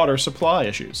and water supply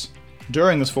issues.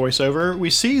 During this voiceover, we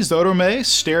see Zorome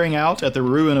staring out at the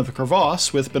ruin of the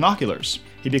crevasse with binoculars.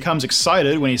 He becomes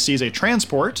excited when he sees a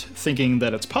transport, thinking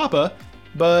that it's Papa,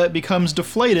 but becomes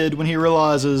deflated when he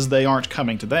realizes they aren't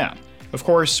coming to them. Of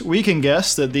course, we can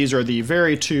guess that these are the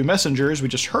very 2 messengers we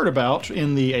just heard about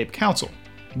in the Ape Council.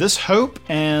 This hope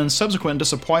and subsequent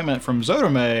disappointment from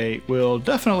Zorome will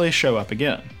definitely show up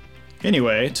again.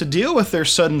 Anyway, to deal with their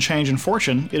sudden change in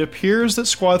fortune, it appears that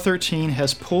Squad 13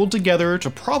 has pulled together to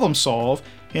problem solve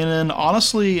in an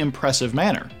honestly impressive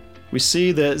manner. We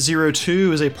see that Zero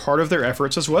Two is a part of their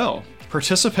efforts as well,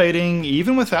 participating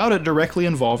even without it directly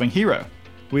involving Hiro.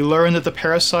 We learn that the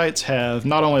parasites have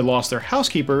not only lost their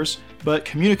housekeepers, but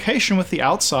communication with the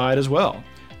outside as well,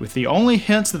 with the only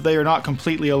hint that they are not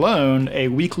completely alone, a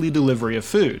weekly delivery of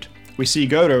food. We see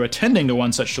Goto attending to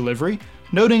one such delivery,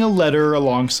 noting a letter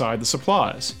alongside the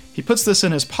supplies. He puts this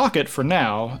in his pocket for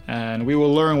now, and we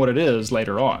will learn what it is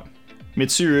later on.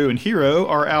 Mitsuru and Hiro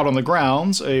are out on the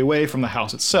grounds, away from the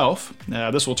house itself.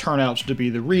 This will turn out to be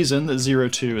the reason that Zero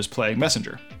Two is playing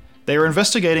messenger. They are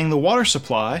investigating the water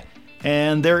supply,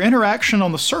 and their interaction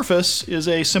on the surface is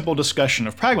a simple discussion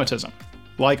of pragmatism.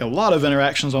 Like a lot of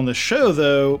interactions on this show,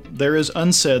 though, there is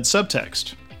unsaid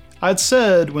subtext. I'd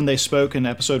said when they spoke in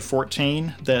episode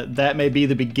 14 that may be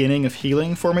the beginning of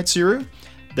healing for Mitsuru,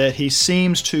 that he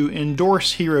seems to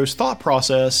endorse Hiro's thought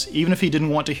process even if he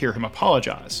didn't want to hear him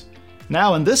apologize.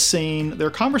 Now in this scene, their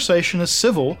conversation is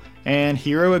civil, and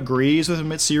Hiro agrees with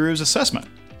Mitsuru's assessment.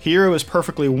 Hiro is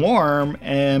perfectly warm,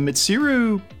 and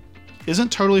Mitsuru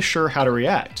isn't totally sure how to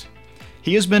react.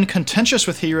 He has been contentious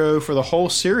with Hiro for the whole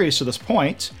series to this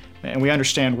point, and we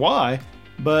understand why,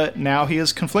 but now he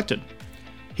is conflicted.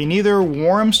 He neither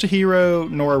warms to Hiro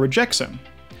nor rejects him.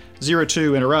 Zero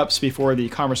Two interrupts before the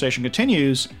conversation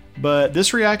continues, but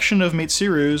this reaction of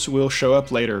Mitsuru's will show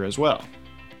up later as well.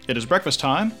 It is breakfast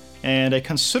time, and a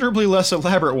considerably less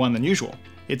elaborate one than usual.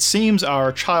 It seems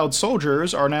our child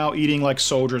soldiers are now eating like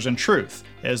soldiers in truth,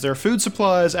 as their food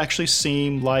supplies actually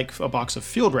seem like a box of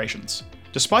field rations.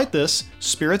 Despite this,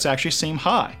 spirits actually seem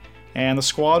high, and the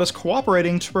squad is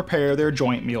cooperating to prepare their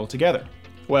joint meal together.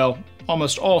 Well,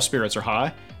 almost all spirits are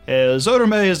high, as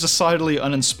Zorome is decidedly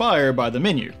uninspired by the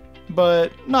menu,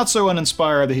 but not so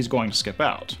uninspired that he's going to skip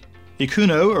out.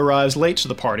 Ikuno arrives late to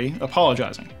the party,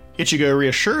 apologizing. Ichigo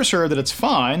reassures her that it's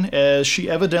fine, as she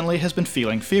evidently has been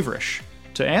feeling feverish.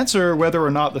 To answer whether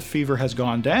or not the fever has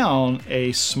gone down,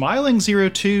 a smiling Zero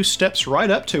Two steps right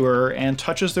up to her and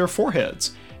touches their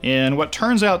foreheads, in what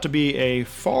turns out to be a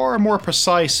far more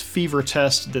precise fever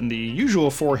test than the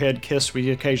usual forehead kiss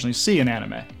we occasionally see in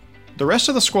anime. The rest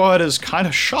of the squad is kind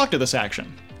of shocked at this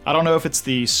action. I don't know if it's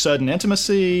the sudden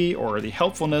intimacy, or the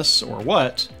helpfulness, or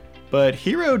what, but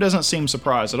Hiro doesn't seem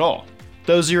surprised at all.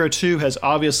 Though Zero Two has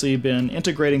obviously been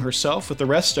integrating herself with the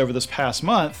rest over this past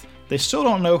month, they still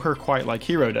don't know her quite like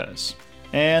Hiro does.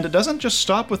 And it doesn't just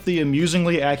stop with the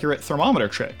amusingly accurate thermometer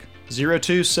trick. Zero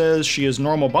Two says she is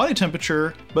normal body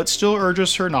temperature, but still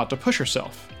urges her not to push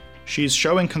herself. She's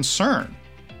showing concern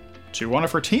to one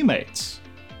of her teammates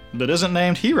that isn't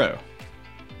named Hiro.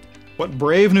 What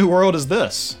brave new world is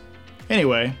this?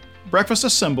 Anyway, breakfast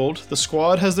assembled, the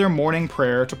squad has their morning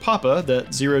prayer to Papa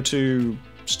that 02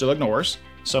 still ignores.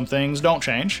 Some things don't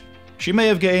change. She may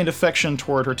have gained affection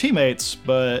toward her teammates,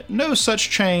 but no such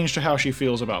change to how she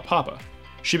feels about Papa.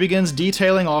 She begins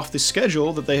detailing off the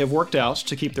schedule that they have worked out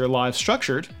to keep their lives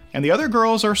structured, and the other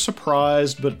girls are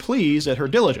surprised but pleased at her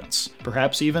diligence,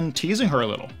 perhaps even teasing her a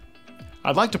little.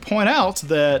 I'd like to point out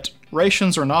that,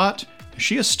 rations or not,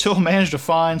 she has still managed to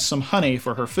find some honey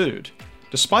for her food.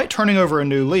 Despite turning over a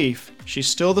new leaf, she's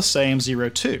still the same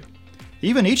 02.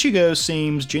 Even Ichigo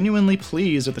seems genuinely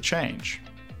pleased at the change.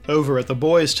 Over at the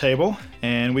boys' table,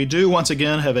 and we do once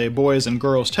again have a boys and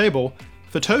girls table,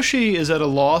 Futoshi is at a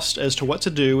loss as to what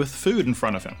to do with food in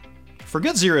front of him.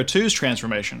 Forget 02's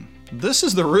transformation. This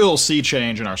is the real sea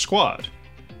change in our squad.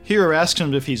 Hiro asks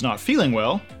him if he's not feeling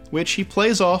well, which he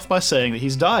plays off by saying that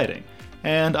he's dieting,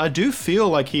 and I do feel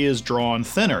like he is drawn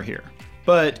thinner here.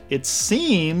 But it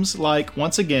seems like,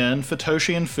 once again,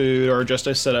 Futoshi and food are just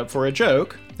a setup for a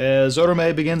joke, as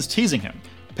Orome begins teasing him,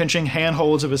 pinching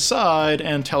handholds of his side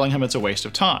and telling him it's a waste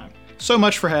of time. So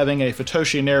much for having a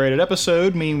Futoshi narrated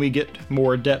episode mean we get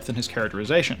more depth in his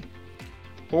characterization.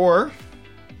 Or,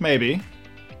 maybe,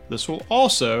 this will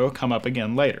also come up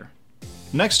again later.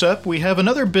 Next up, we have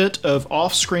another bit of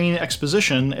off-screen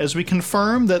exposition as we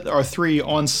confirm that our 3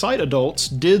 on-site adults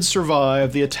did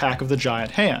survive the attack of the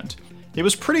giant hand. It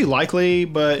was pretty likely,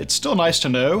 but it's still nice to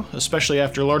know, especially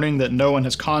after learning that no one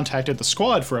has contacted the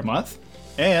squad for a month.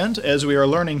 And, as we are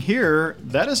learning here,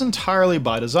 that is entirely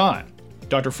by design.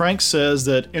 Dr. Franks says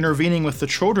that intervening with the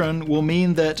children will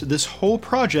mean that this whole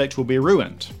project will be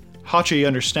ruined. Hachi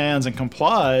understands and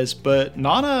complies, but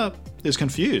Nana is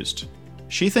confused.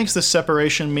 She thinks this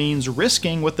separation means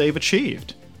risking what they've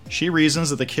achieved. She reasons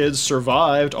that the kids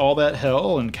survived all that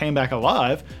hell and came back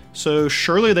alive, so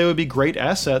surely they would be great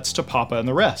assets to Papa and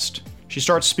the rest. She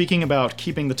starts speaking about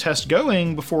keeping the test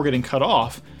going before getting cut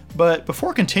off, but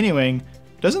before continuing,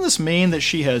 doesn't this mean that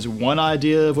she has one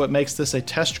idea of what makes this a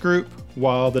test group,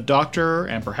 while the doctor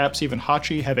and perhaps even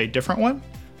Hachi have a different one?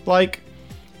 Like,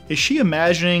 is she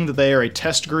imagining that they are a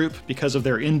test group because of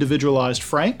their individualized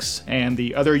Franks and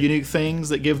the other unique things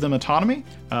that give them autonomy,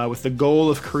 with the goal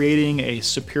of creating a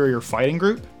superior fighting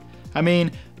group? I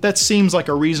mean, that seems like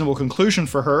a reasonable conclusion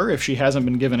for her if she hasn't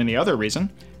been given any other reason,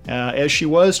 as she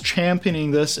was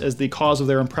championing this as the cause of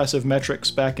their impressive metrics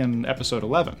back in episode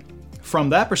 11. From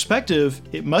that perspective,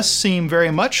 it must seem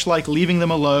very much like leaving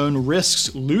them alone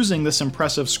risks losing this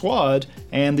impressive squad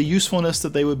and the usefulness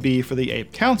that they would be for the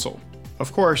Ape Council.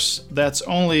 Of course, that's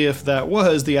only if that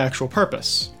was the actual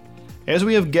purpose. As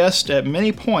we have guessed at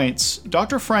many points,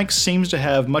 Dr. Franks seems to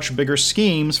have much bigger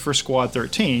schemes for Squad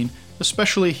 13,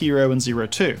 especially Hiro and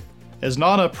 02. As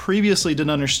Nana previously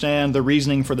didn't understand the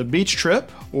reasoning for the beach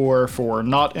trip, or for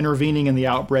not intervening in the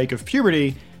outbreak of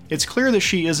puberty, it's clear that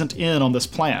she isn't in on this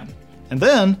plan. And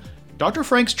then, Dr.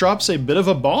 Franks drops a bit of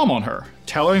a bomb on her,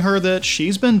 telling her that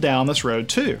she's been down this road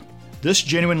too. This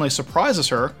genuinely surprises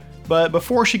her, but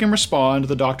before she can respond,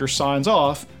 the doctor signs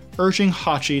off, urging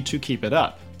Hachi to keep it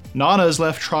up. Nana is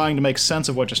left trying to make sense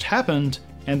of what just happened,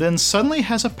 and then suddenly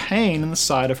has a pain in the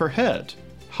side of her head.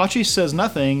 Hachi says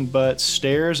nothing, but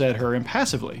stares at her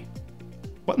impassively.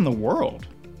 What in the world?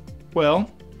 Well,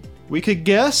 we could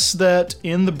guess that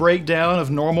in the breakdown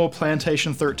of normal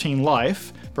Plantation 13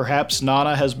 life, perhaps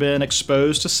Nana has been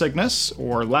exposed to sickness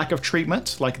or lack of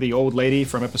treatment, like the old lady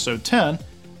from episode 10,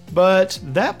 but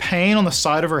that pain on the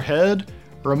side of her head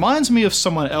reminds me of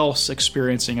someone else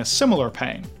experiencing a similar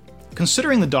pain.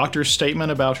 Considering the doctor's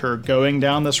statement about her going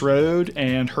down this road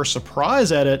and her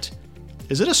surprise at it,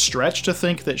 is it a stretch to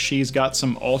think that she's got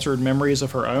some altered memories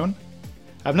of her own?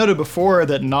 I've noted before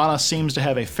that Nana seems to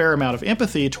have a fair amount of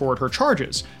empathy toward her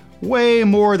charges, way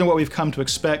more than what we've come to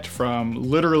expect from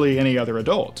literally any other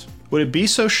adult. Would it be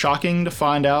so shocking to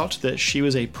find out that she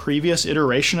was a previous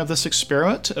iteration of this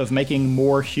experiment of making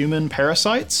more human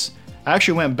parasites? I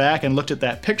actually went back and looked at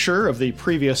that picture of the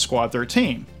previous Squad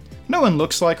 13. No one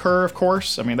looks like her, of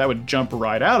course, I mean that would jump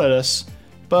right out at us,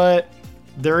 but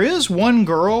there is one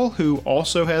girl who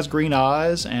also has green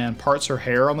eyes and parts her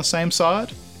hair on the same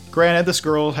side. Granted, this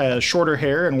girl has shorter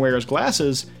hair and wears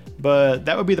glasses, but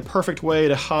that would be the perfect way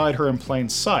to hide her in plain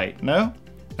sight, no?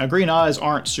 Now, green eyes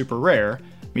aren't super rare.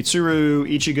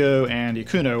 Mitsuru, Ichigo, and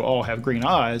Ikuno all have green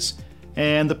eyes,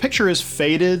 and the picture is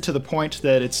faded to the point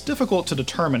that it's difficult to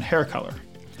determine hair color.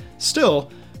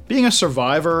 Still, being a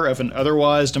survivor of an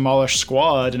otherwise demolished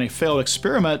squad in a failed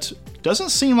experiment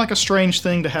doesn't seem like a strange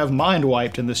thing to have mind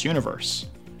wiped in this universe.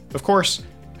 Of course,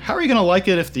 how are you going to like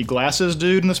it if the glasses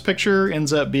dude in this picture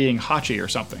ends up being Hachi or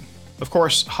something? Of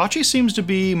course, Hachi seems to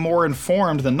be more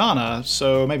informed than Nana,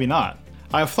 so maybe not.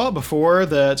 I have thought before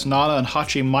that Nana and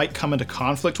Hachi might come into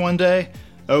conflict one day,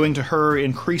 owing to her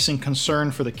increasing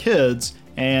concern for the kids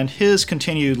and his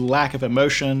continued lack of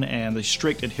emotion and the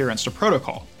strict adherence to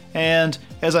protocol. And,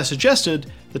 as I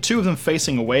suggested, the two of them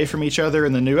facing away from each other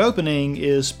in the new opening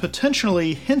is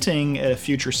potentially hinting at a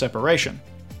future separation.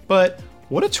 But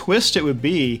what a twist it would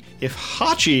be if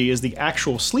Hachi is the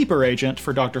actual sleeper agent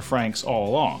for Dr. Franks all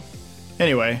along.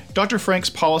 Anyway, Dr. Franks'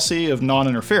 policy of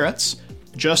non-interference,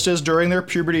 just as during their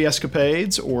puberty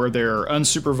escapades or their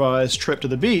unsupervised trip to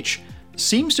the beach,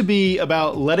 seems to be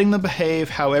about letting them behave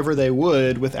however they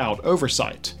would without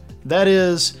oversight. That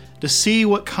is, to see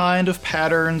what kind of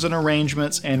patterns and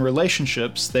arrangements and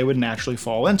relationships they would naturally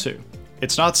fall into.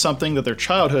 It's not something that their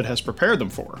childhood has prepared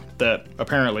them for, that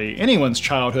apparently anyone's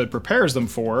childhood prepares them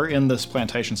for in this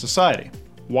plantation society.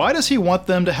 Why does he want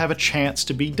them to have a chance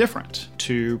to be different,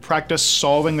 to practice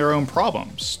solving their own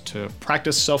problems, to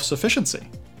practice self-sufficiency?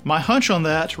 My hunch on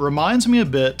that reminds me a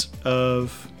bit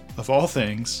of all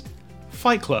things,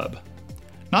 Fight Club.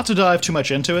 Not to dive too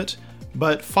much into it,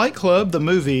 but Fight Club, the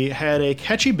movie, had a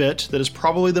catchy bit that is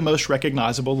probably the most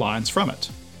recognizable lines from it.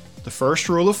 The first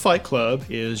rule of Fight Club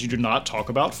is you do not talk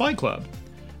about Fight Club.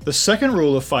 The second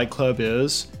rule of Fight Club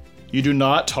is you do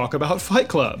not talk about Fight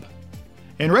Club.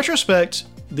 In retrospect,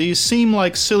 these seem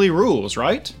like silly rules,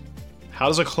 right? How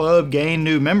does a club gain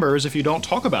new members if you don't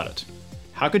talk about it?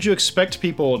 How could you expect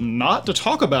people not to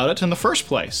talk about it in the first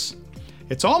place?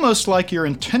 It's almost like you're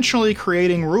intentionally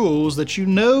creating rules that you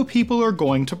know people are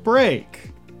going to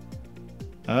break.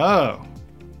 Oh.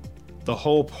 The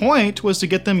whole point was to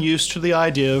get them used to the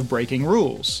idea of breaking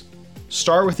rules.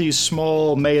 Start with these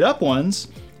small, made-up ones,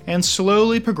 and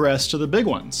slowly progress to the big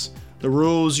ones. The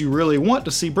rules you really want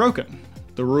to see broken.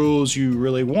 The rules you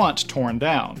really want torn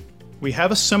down. We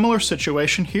have a similar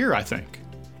situation here, I think.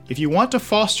 If you want to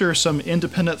foster some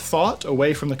independent thought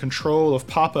away from the control of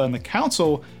Papa and the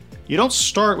Council, you don't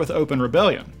start with open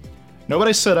rebellion.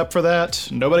 Nobody's set up for that,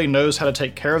 nobody knows how to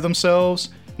take care of themselves,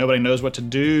 nobody knows what to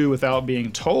do without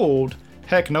being told,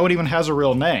 heck, no one even has a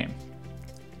real name.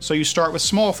 So you start with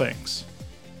small things.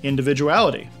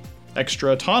 Individuality,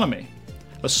 extra autonomy,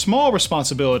 a small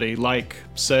responsibility like,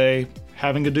 say,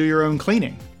 having to do your own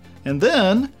cleaning. And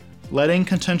then, letting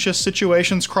contentious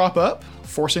situations crop up,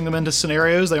 forcing them into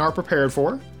scenarios they aren't prepared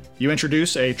for. You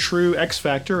introduce a true X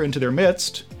factor into their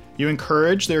midst. You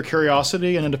encourage their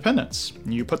curiosity and independence.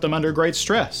 You put them under great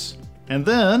stress. And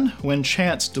then, when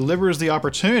chance delivers the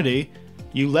opportunity,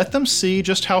 you let them see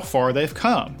just how far they've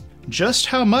come, just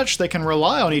how much they can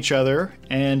rely on each other,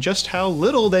 and just how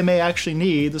little they may actually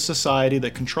need the society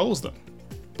that controls them.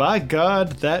 By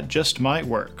God, that just might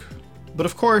work. But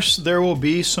of course, there will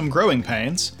be some growing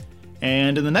pains,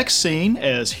 and in the next scene,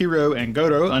 as Hiro and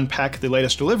Goto unpack the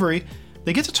latest delivery,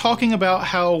 they get to talking about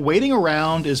how waiting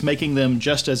around is making them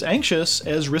just as anxious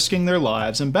as risking their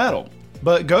lives in battle.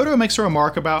 But Goto makes a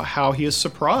remark about how he is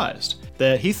surprised,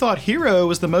 that he thought Hiro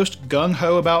was the most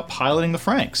gung-ho about piloting the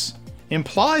Franks.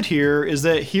 Implied here is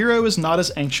that Hiro is not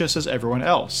as anxious as everyone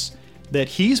else, that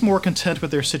he's more content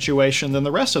with their situation than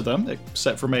the rest of them,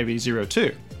 except for maybe Zero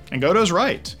 2. And Goto's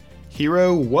right.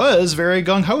 Hiro was very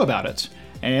gung-ho about it,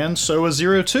 and so was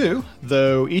Zero 2,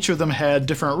 though each of them had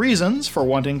different reasons for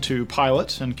wanting to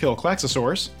pilot and kill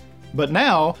Klaxosaurs. But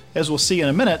now, as we'll see in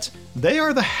a minute, they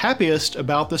are the happiest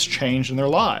about this change in their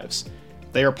lives.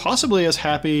 They are possibly as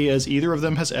happy as either of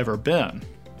them has ever been.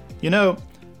 You know,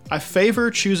 I favor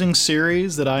choosing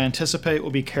series that I anticipate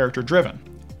will be character-driven.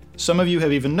 Some of you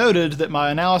have even noted that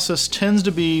my analysis tends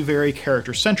to be very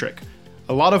character-centric.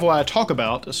 A lot of what I talk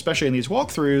about, especially in these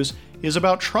walkthroughs, is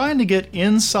about trying to get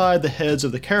inside the heads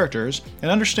of the characters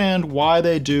and understand why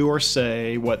they do or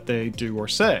say what they do or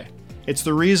say. It's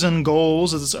the reason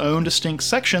Goals is its own distinct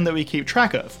section that we keep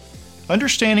track of.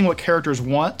 Understanding what characters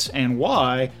want and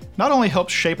why not only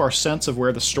helps shape our sense of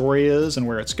where the story is and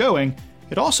where it's going,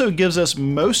 it also gives us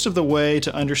most of the way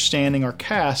to understanding our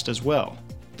cast as well.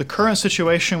 The current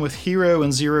situation with Hiro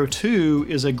and Zero 2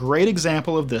 is a great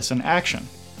example of this in action.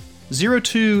 Zero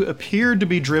 2 appeared to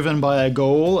be driven by a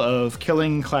goal of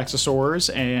killing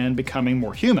Klaxosaurs and becoming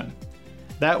more human.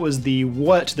 That was the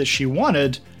what that she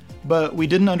wanted, but we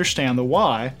didn't understand the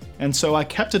why, and so I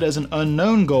kept it as an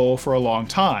unknown goal for a long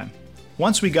time.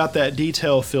 Once we got that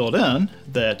detail filled in,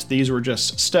 that these were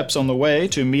just steps on the way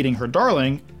to meeting her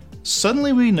darling,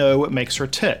 suddenly we know what makes her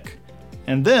tick.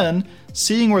 And then,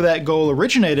 seeing where that goal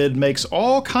originated makes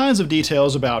all kinds of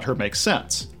details about her make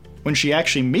sense. When she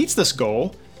actually meets this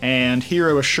goal, and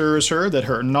Hiro assures her that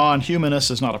her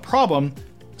non-humanness is not a problem,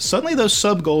 suddenly those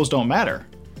sub-goals don't matter.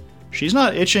 She's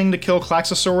not itching to kill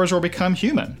Klaxosaurs or become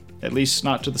human. at least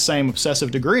not to the same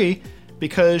obsessive degree,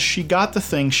 because she got the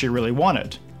thing she really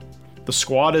wanted. The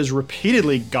squad is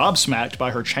repeatedly gobsmacked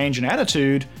by her change in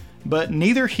attitude, but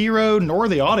neither Hiro nor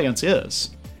the audience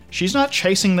is. She's not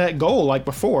chasing that goal like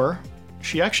before,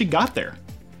 she actually got there.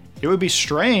 It would be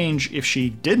strange if she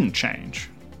didn't change.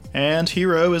 And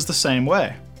Hiro is the same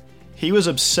way. He was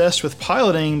obsessed with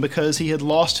piloting because he had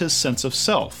lost his sense of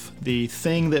self, the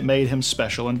thing that made him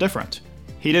special and different.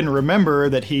 He didn't remember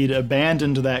that he'd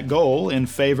abandoned that goal in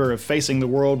favor of facing the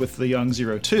world with the young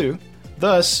Zero Two.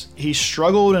 Thus, he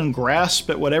struggled and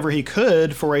grasped at whatever he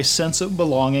could for a sense of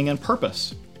belonging and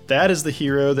purpose. That is the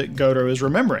Hiro that Goro is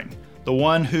remembering, the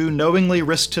one who knowingly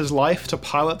risked his life to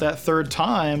pilot that third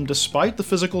time despite the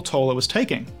physical toll it was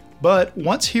taking. But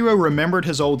once Hiro remembered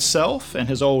his old self and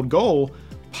his old goal,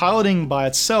 piloting by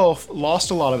itself lost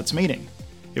a lot of its meaning.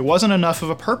 It wasn't enough of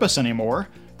a purpose anymore,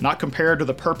 not compared to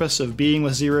the purpose of being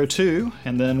with Zero Two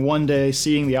and then one day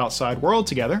seeing the outside world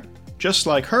together. Just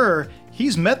like her,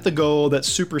 he's met the goal that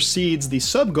supersedes the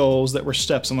sub-goals that were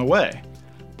steps on the way.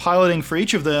 Piloting for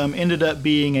each of them ended up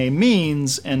being a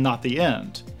means and not the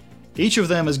end. Each of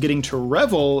them is getting to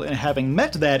revel in having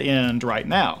met that end right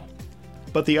now.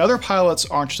 But the other pilots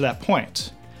aren't to that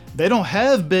point. They don't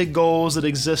have big goals that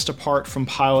exist apart from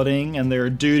piloting and their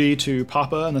duty to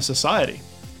Papa and the society.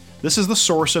 This is the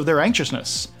source of their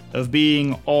anxiousness, of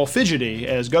being all fidgety,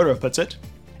 as Goro puts it.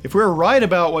 If we're right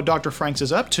about what Dr. Franks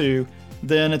is up to,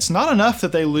 then it's not enough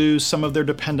that they lose some of their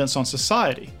dependence on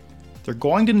society. They're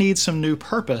going to need some new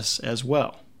purpose as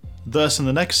well. Thus, in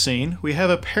the next scene, we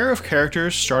have a pair of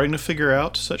characters starting to figure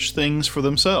out such things for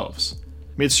themselves.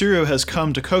 Mitsuru has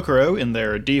come to Kokoro in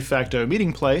their de facto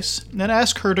meeting place and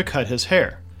asked her to cut his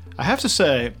hair. I have to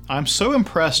say, I'm so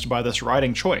impressed by this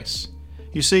writing choice.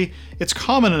 You see, it's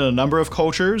common in a number of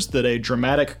cultures that a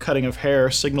dramatic cutting of hair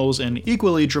signals an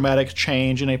equally dramatic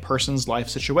change in a person's life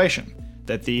situation,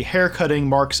 that the hair cutting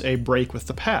marks a break with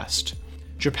the past.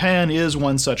 Japan is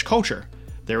one such culture.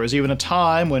 There was even a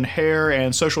time when hair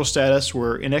and social status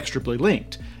were inextricably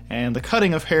linked, and the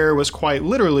cutting of hair was quite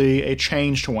literally a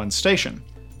change to one's station.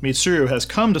 Mitsuru has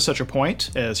come to such a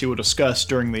point, as he will discuss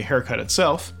during the haircut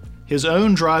itself. His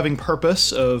own driving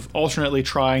purpose of alternately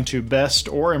trying to best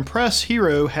or impress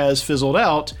Hiro has fizzled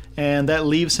out, and that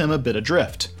leaves him a bit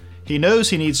adrift. He knows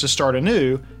he needs to start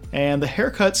anew, and the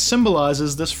haircut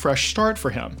symbolizes this fresh start for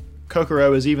him.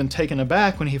 Kokoro is even taken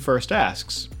aback when he first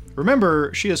asks.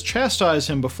 Remember, she has chastised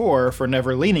him before for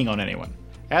never leaning on anyone.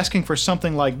 Asking for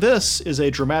something like this is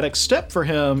a dramatic step for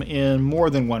him in more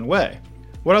than one way.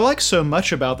 What I like so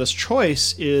much about this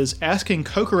choice is asking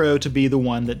Kokoro to be the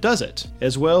one that does it,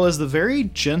 as well as the very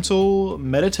gentle,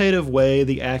 meditative way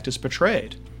the act is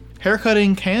portrayed.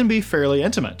 Haircutting can be fairly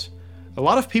intimate. A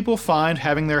lot of people find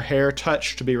having their hair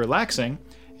touched to be relaxing,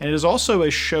 and it is also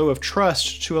a show of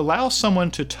trust to allow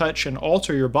someone to touch and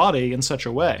alter your body in such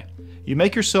a way. You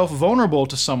make yourself vulnerable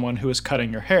to someone who is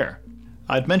cutting your hair.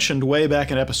 I'd mentioned way back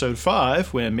in episode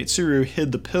 5, when Mitsuru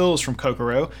hid the pills from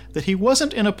Kokoro, that he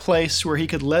wasn't in a place where he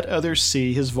could let others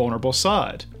see his vulnerable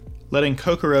side. Letting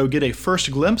Kokoro get a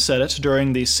first glimpse at it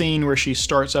during the scene where she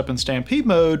starts up in Stampede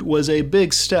mode was a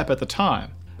big step at the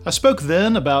time. I spoke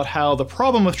then about how the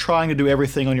problem with trying to do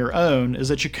everything on your own is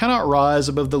that you cannot rise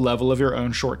above the level of your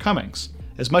own shortcomings.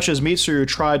 As much as Mitsuru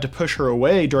tried to push her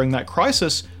away during that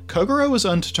crisis, Kokoro was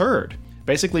undeterred,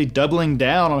 basically doubling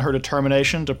down on her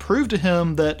determination to prove to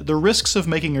him that the risks of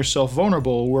making yourself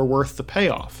vulnerable were worth the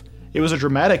payoff. It was a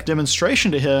dramatic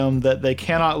demonstration to him that they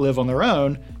cannot live on their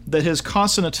own, that his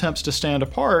constant attempts to stand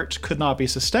apart could not be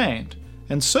sustained.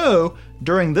 And so,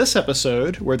 during this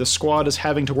episode, where the squad is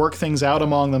having to work things out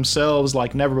among themselves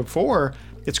like never before,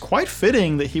 it's quite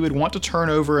fitting that he would want to turn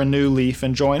over a new leaf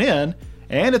and join in,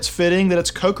 and it's fitting that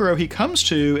it's Kokoro he comes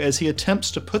to as he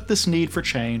attempts to put this need for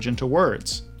change into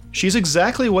words. She's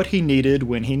exactly what he needed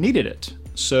when he needed it,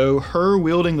 so her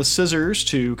wielding the scissors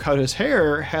to cut his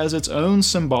hair has its own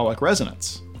symbolic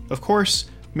resonance. Of course,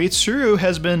 Mitsuru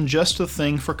has been just the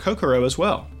thing for Kokoro as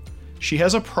well. She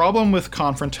has a problem with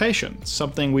confrontation,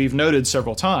 something we've noted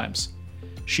several times.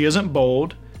 She isn't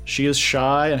bold, she is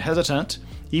shy and hesitant,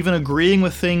 even agreeing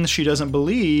with things she doesn't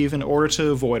believe in order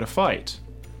to avoid a fight.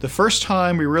 The first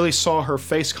time we really saw her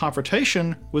face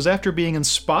confrontation was after being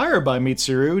inspired by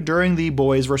Mitsuru during the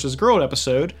Boys vs. Girls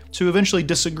episode to eventually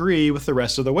disagree with the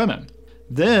rest of the women.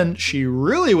 Then she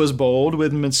really was bold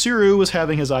when Mitsuru was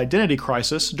having his identity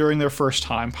crisis during their first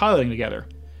time piloting together.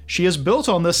 She has built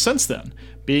on this since then,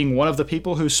 being one of the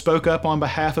people who spoke up on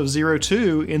behalf of Zero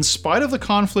Two in spite of the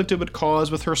conflict it would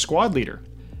cause with her squad leader.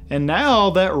 And now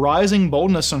that rising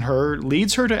boldness in her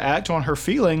leads her to act on her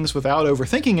feelings without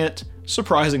overthinking it,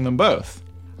 surprising them both.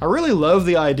 I really love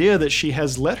the idea that she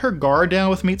has let her guard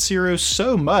down with Mitsuru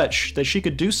so much that she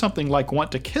could do something like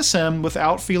want to kiss him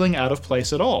without feeling out of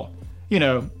place at all. You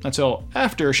know, until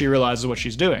after she realizes what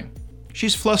she's doing.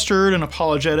 She's flustered and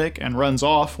apologetic and runs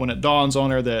off when it dawns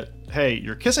on her that, hey,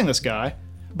 you're kissing this guy.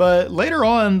 But later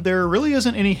on, there really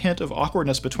isn't any hint of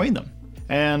awkwardness between them.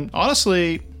 And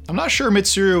honestly, I'm not sure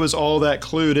Mitsuru is all that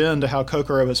clued in to how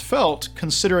Kokoro has felt,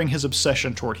 considering his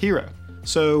obsession toward Hiro.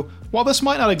 So, while this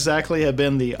might not exactly have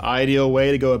been the ideal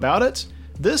way to go about it,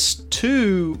 this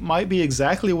too might be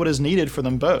exactly what is needed for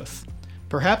them both.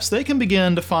 Perhaps they can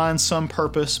begin to find some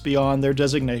purpose beyond their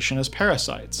designation as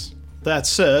parasites. That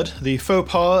said, the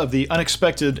faux pas of the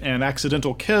unexpected and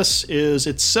accidental kiss is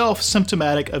itself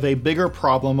symptomatic of a bigger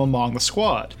problem among the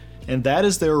squad, and that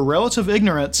is their relative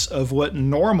ignorance of what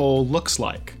normal looks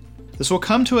like. This will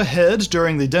come to a head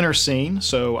during the dinner scene,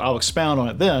 so I'll expound on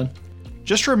it then.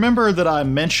 Just remember that I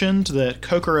mentioned that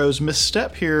Kokoro's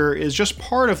misstep here is just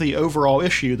part of the overall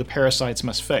issue the parasites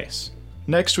must face.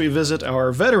 Next, we visit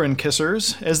our veteran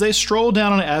kissers as they stroll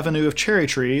down an avenue of cherry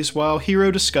trees while Hiro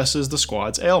discusses the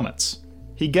squad's ailments.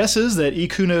 He guesses that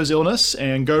Ikuno's illness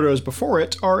and Goro's before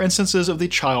it are instances of the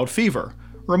child fever,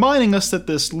 reminding us that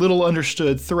this little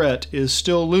understood threat is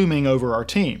still looming over our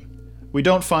team. We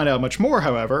don't find out much more,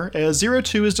 however, as Zero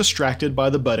Two is distracted by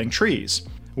the budding trees.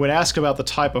 When asked about the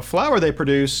type of flower they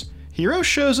produce, Hiro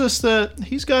shows us that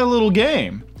he's got a little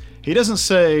game. He doesn't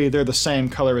say they're the same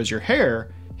color as your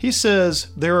hair, he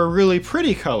says they're a really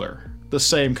pretty color, the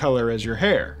same color as your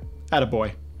hair.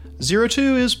 Attaboy. Zero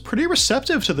Two is pretty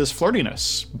receptive to this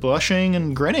flirtiness, blushing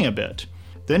and grinning a bit.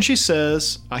 Then she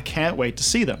says, I can't wait to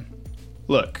see them.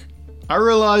 Look, I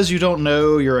realize you don't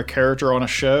know you're a character on a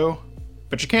show,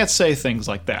 but you can't say things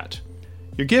like that.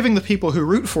 You're giving the people who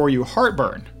root for you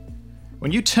heartburn.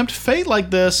 When you tempt fate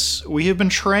like this, we have been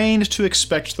trained to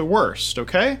expect the worst,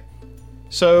 okay?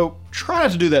 So, try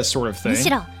not to do that sort of thing.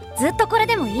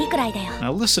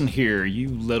 Now listen here, you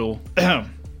little...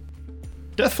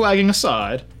 Death flagging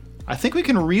aside, I think we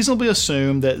can reasonably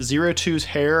assume that Zero Two's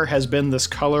hair has been this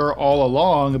color all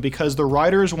along because the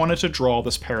writers wanted to draw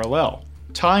this parallel.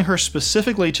 Tying her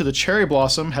specifically to the cherry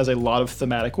blossom has a lot of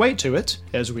thematic weight to it,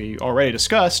 as we already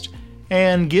discussed,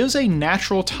 and gives a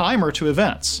natural timer to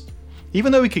events.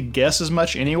 Even though we could guess as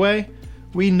much anyway,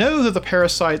 we know that the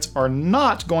parasites are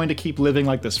not going to keep living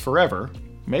like this forever,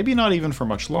 maybe not even for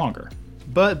much longer.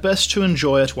 But best to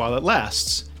enjoy it while it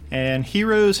lasts, and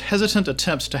Hiro's hesitant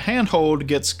attempt to handhold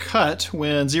gets cut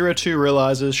when Zero Two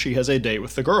realizes she has a date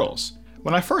with the girls.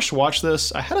 When I first watched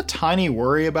this, I had a tiny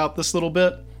worry about this little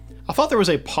bit. I thought there was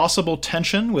a possible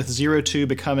tension with Zero Two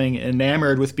becoming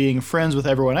enamored with being friends with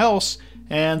everyone else,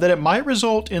 and that it might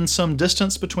result in some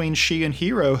distance between she and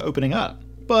Hiro opening up.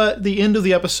 But the end of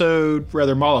the episode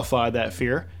rather mollified that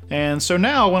fear, and so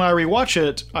now when I rewatch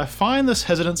it, I find this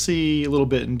hesitancy a little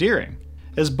bit endearing.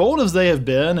 As bold as they have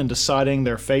been in deciding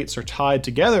their fates are tied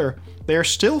together, they are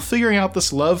still figuring out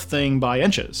this love thing by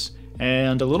inches,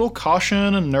 and a little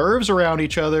caution and nerves around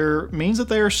each other means that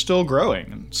they are still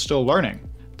growing and still learning.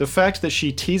 The fact that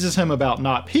she teases him about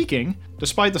not peeking,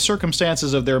 despite the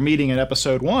circumstances of their meeting in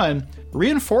episode 1,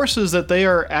 reinforces that they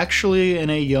are actually in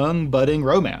a young, budding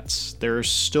romance. There's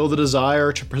still the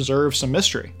desire to preserve some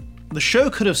mystery. The show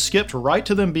could have skipped right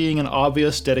to them being an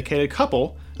obvious, dedicated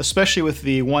couple, especially with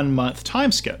the 1-month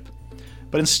time skip.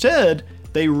 But instead,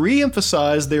 they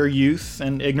re-emphasize their youth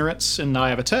and ignorance and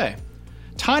naivete.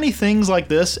 Tiny things like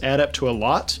this add up to a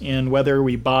lot in whether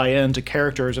we buy into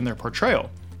characters and their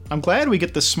portrayal. I'm glad we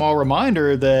get this small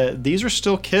reminder that these are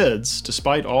still kids,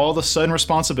 despite all the sudden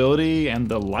responsibility and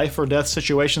the life or death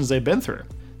situations they've been through.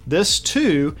 This,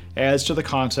 too, adds to the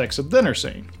context of the dinner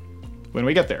scene, when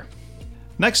we get there.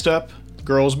 Next up,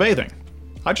 girls bathing.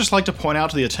 I'd just like to point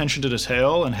out the attention to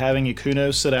detail and having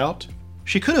Ikuno sit out.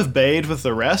 She could have bathed with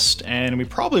the rest, and we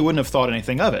probably wouldn't have thought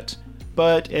anything of it.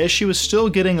 But as she was still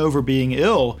getting over being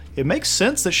ill, it makes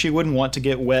sense that she wouldn't want to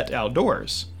get wet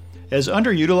outdoors. As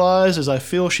underutilized as I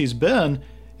feel she's been,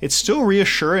 it's still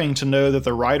reassuring to know that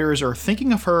the writers are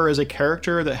thinking of her as a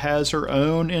character that has her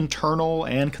own internal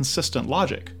and consistent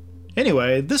logic.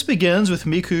 Anyway, this begins with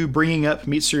Miku bringing up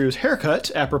Mitsuru's haircut,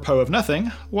 apropos of nothing,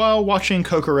 while watching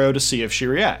Kokoro to see if she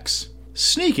reacts.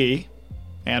 Sneaky,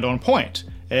 and on point,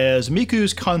 as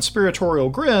Miku's conspiratorial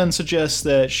grin suggests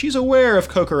that she's aware of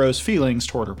Kokoro's feelings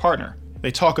toward her partner.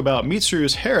 They talk about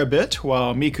Mitsuru's hair a bit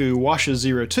while Miku washes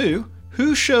Zero Two,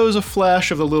 who shows a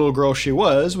flash of the little girl she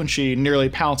was when she nearly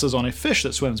pounces on a fish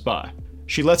that swims by.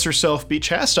 She lets herself be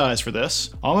chastised for this,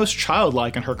 almost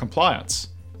childlike in her compliance.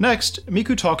 Next,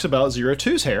 Miku talks about Zero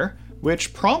Two's hair,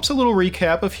 which prompts a little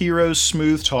recap of Hiro's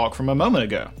smooth talk from a moment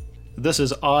ago. This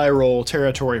is eye-roll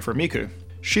territory for Miku.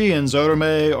 She and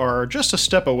Zorome are just a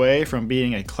step away from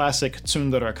being a classic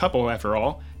tsundere couple after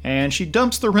all, and she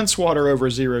dumps the rinse water over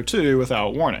Zero Two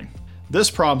without warning. This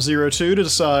prompts Zero Two to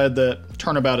decide that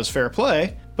turnabout is fair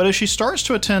play, but as she starts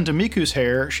to attend to Miku's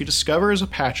hair, she discovers a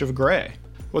patch of gray.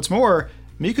 What's more,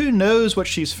 Miku knows what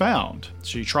she's found.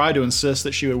 She tried to insist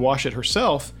that she would wash it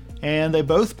herself, and they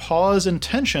both pause in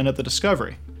tension at the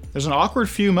discovery. There's an awkward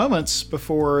few moments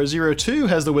before Zero Two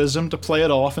has the wisdom to play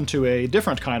it off into a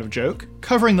different kind of joke,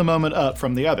 covering the moment up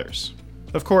from the others.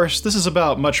 Of course, this is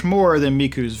about much more than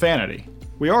Miku's vanity.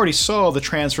 We already saw the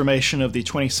transformation of the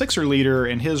 26er leader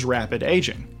and his rapid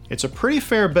aging. It's a pretty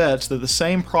fair bet that the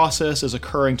same process is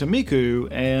occurring to Miku,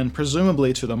 and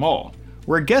presumably to them all.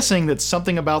 We're guessing that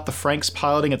something about the Franxx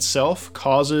piloting itself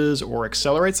causes or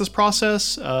accelerates this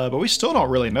process, but we still don't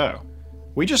really know.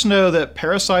 We just know that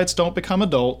parasites don't become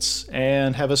adults,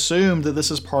 and have assumed that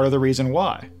this is part of the reason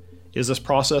why. Is this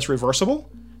process reversible?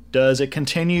 Does it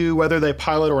continue whether they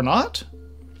pilot or not?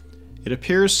 It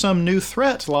appears some new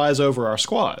threat lies over our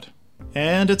squad.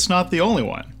 And it's not the only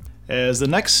one, as the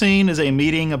next scene is a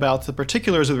meeting about the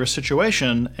particulars of their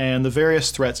situation and the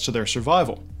various threats to their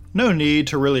survival. No need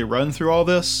to really run through all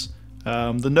this.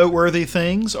 The noteworthy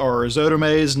things are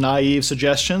Zorome's naive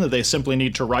suggestion that they simply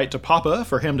need to write to Papa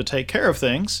for him to take care of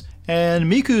things,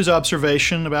 and Miku's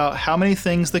observation about how many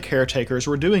things the caretakers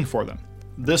were doing for them.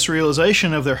 This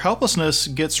realization of their helplessness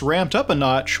gets ramped up a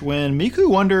notch when Miku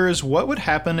wonders what would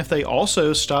happen if they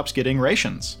also stopped getting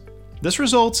rations. This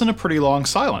results in a pretty long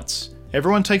silence.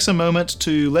 Everyone takes a moment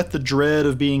to let the dread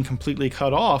of being completely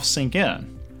cut off sink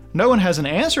in. No one has an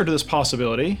answer to this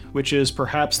possibility, which is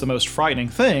perhaps the most frightening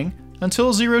thing,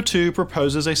 until Zero Two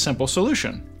proposes a simple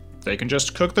solution. They can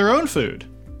just cook their own food.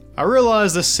 I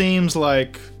realize this seems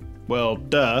like, well,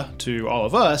 duh, to all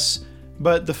of us,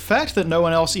 but the fact that no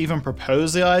one else even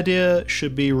proposed the idea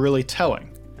should be really telling.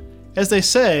 As they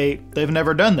say, they've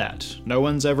never done that. No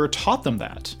one's ever taught them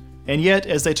that. And yet,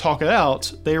 as they talk it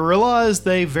out, they realize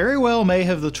they very well may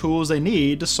have the tools they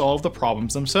need to solve the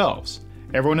problems themselves.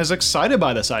 Everyone is excited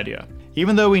by this idea.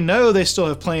 Even though we know they still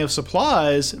have plenty of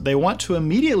supplies, they want to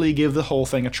immediately give the whole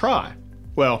thing a try.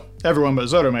 Well, everyone but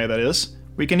Zorome, that is.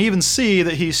 We can even see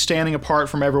that he's standing apart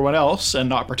from everyone else and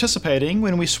not participating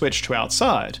when we switch to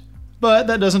outside. But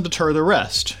that doesn't deter the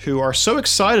rest, who are so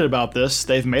excited about this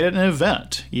they've made it an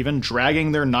event, even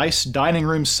dragging their nice dining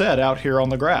room set out here on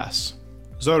the grass.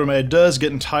 Zorome does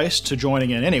get enticed to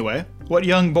joining in anyway. What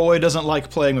young boy doesn't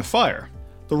like playing with fire?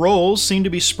 The roles seem to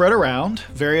be spread around,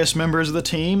 various members of the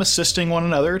team assisting one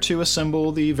another to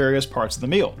assemble the various parts of the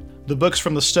meal. The books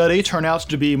from the study turn out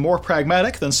to be more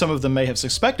pragmatic than some of them may have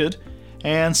suspected,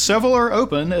 and several are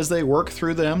open as they work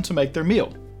through them to make their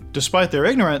meal. Despite their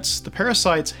ignorance, the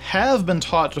parasites have been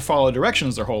taught to follow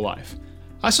directions their whole life.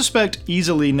 I suspect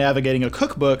easily navigating a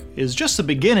cookbook is just the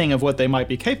beginning of what they might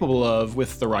be capable of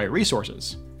with the right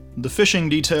resources. The fishing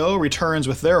detail returns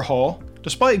with their haul.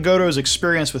 Despite Goto's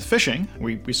experience with fishing,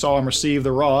 we saw him receive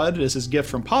the rod as his gift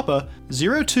from Papa,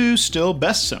 Zero Two still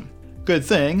bests him. Good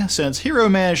thing, since Hiro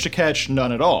managed to catch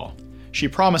none at all. She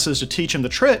promises to teach him the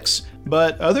tricks,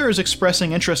 but others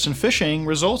expressing interest in fishing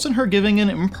results in her giving an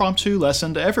impromptu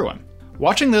lesson to everyone.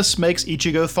 Watching this makes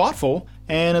Ichigo thoughtful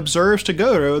and observes to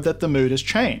Goto that the mood has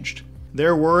changed.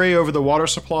 Their worry over the water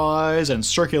supplies and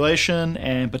circulation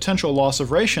and potential loss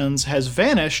of rations has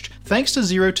vanished thanks to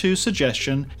Zero Two's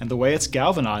suggestion and the way it's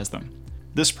galvanized them.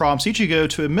 This prompts Ichigo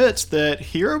to admit that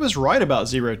Hiro was right about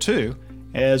Zero Two,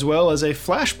 as well as a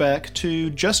flashback to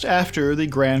just after the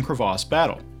Grand Crevasse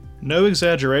battle. No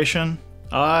exaggeration,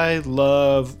 I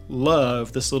love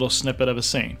this little snippet of a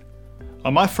scene.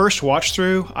 On my first watch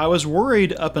through, I was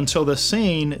worried up until this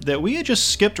scene that we had just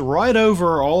skipped right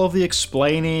over all of the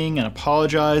explaining and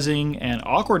apologizing and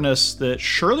awkwardness that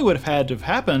surely would have had to have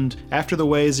happened after the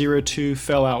way Zero Two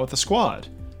fell out with the squad.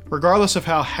 Regardless of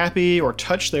how happy or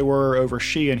touched they were over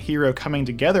she and Hiro coming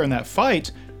together in that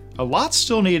fight, a lot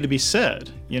still needed to be said.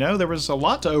 There was a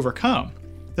lot to overcome.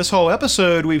 This whole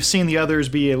episode, we've seen the others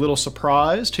be a little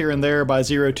surprised here and there by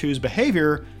Zero Two's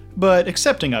behavior, but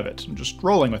accepting of it and just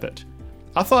rolling with it.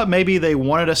 I thought maybe they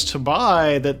wanted us to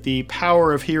buy that the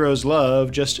power of Hiro's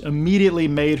love just immediately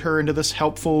made her into this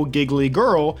helpful, giggly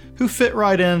girl who fit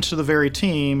right into the very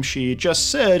team she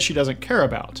just said she doesn't care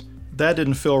about. That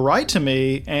didn't feel right to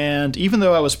me, and even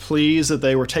though I was pleased that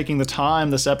they were taking the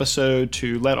time this episode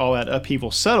to let all that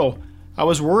upheaval settle, I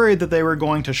was worried that they were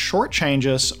going to shortchange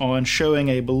us on showing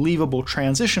a believable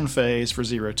transition phase for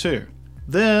Zero Two.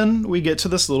 Then we get to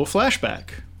this little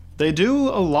flashback. They do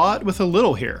a lot with a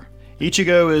little here.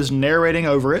 Ichigo is narrating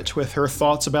over it with her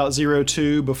thoughts about Zero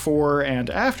Two before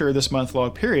and after this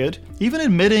month-long period, even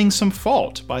admitting some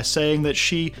fault by saying that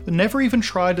she never even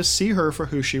tried to see her for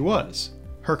who she was.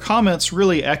 Her comments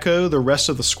really echo the rest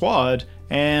of the squad,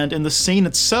 and in the scene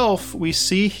itself, we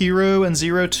see Hiro and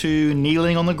Zero Two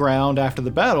kneeling on the ground after the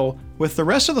battle, with the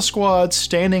rest of the squad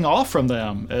standing off from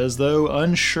them as though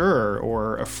unsure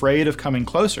or afraid of coming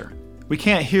closer. We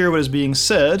can't hear what is being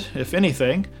said, if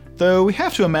anything, though we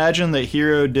have to imagine that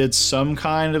Hiro did some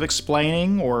kind of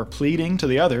explaining or pleading to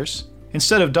the others.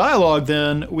 Instead of dialogue,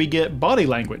 then, we get body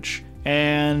language,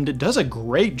 and it does a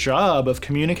great job of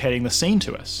communicating the scene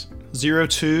to us. Zero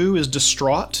Two is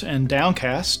distraught and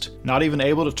downcast, not even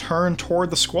able to turn toward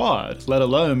the squad, let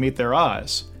alone meet their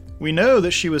eyes. We know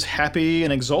that she was happy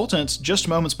and exultant just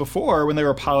moments before when they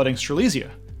were piloting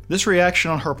Strelitzia. This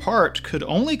reaction on her part could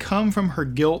only come from her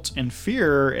guilt and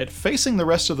fear at facing the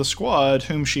rest of the squad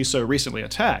whom she so recently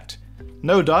attacked.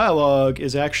 No dialogue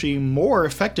is actually more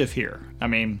effective here. I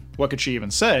mean, what could she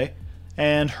even say?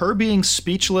 And her being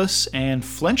speechless and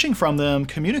flinching from them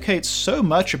communicates so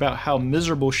much about how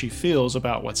miserable she feels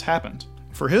about what's happened.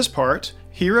 For his part,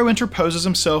 Hiro interposes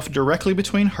himself directly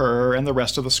between her and the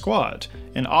rest of the squad,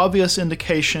 an obvious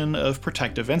indication of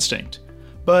protective instinct.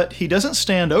 But he doesn't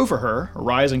stand over her,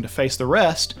 rising to face the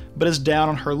rest, but is down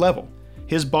on her level.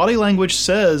 His body language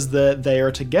says that they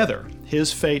are together,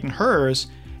 his fate and hers,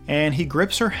 and he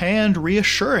grips her hand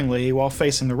reassuringly while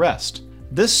facing the rest.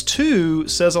 This, too,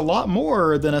 says a lot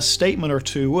more than a statement or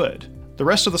two would. The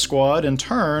rest of the squad, in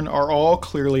turn, are all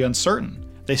clearly uncertain.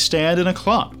 They stand in a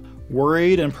clump,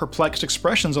 worried and perplexed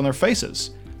expressions on their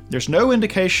faces. There's no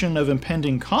indication of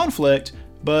impending conflict,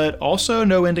 but also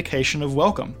no indication of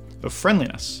welcome, of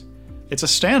friendliness. It's a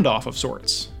standoff of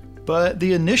sorts. But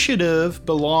the initiative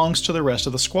belongs to the rest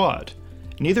of the squad.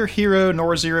 Neither Hiro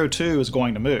nor Zero Two is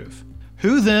going to move.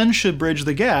 Who then should bridge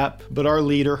the gap but our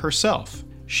leader herself?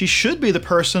 She should be the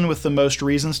person with the most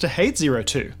reasons to hate Zero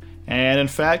Two, and in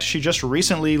fact, she just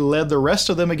recently led the rest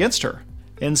of them against her.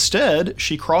 Instead,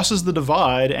 she crosses the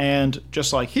divide and,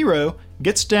 just like Hiro,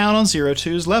 gets down on Zero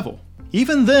Two's level.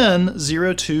 Even then,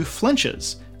 Zero Two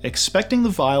flinches, expecting the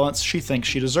violence she thinks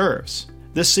she deserves.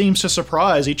 This seems to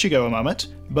surprise Ichigo a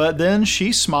moment, but then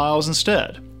she smiles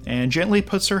instead, and gently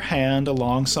puts her hand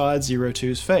alongside Zero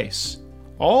Two's face.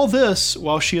 All this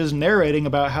while she is narrating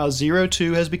about how Zero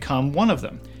Two has become one of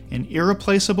them, an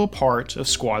irreplaceable part of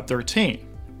Squad 13.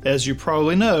 As you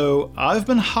probably know, I've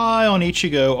been high on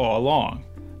Ichigo all along.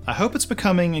 I hope it's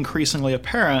becoming increasingly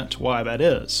apparent why that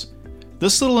is.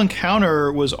 This little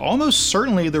encounter was almost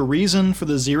certainly the reason for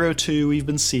the Zero Two we've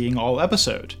been seeing all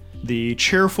episode. The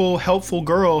cheerful, helpful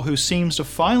girl who seems to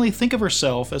finally think of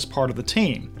herself as part of the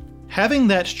team. Having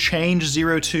that changed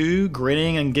Zero Two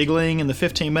grinning and giggling in the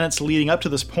 15 minutes leading up to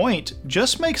this point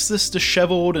just makes this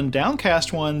disheveled and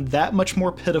downcast one that much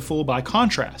more pitiful by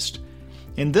contrast.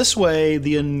 In this way,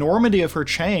 the enormity of her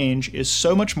change is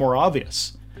so much more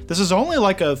obvious. This is only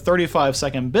like a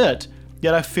 35-second bit,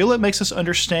 yet I feel it makes us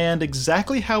understand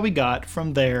exactly how we got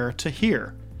from there to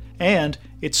here. And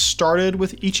it started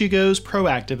with Ichigo's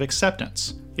proactive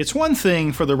acceptance. It's one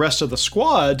thing for the rest of the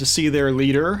squad to see their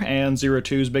leader and Zero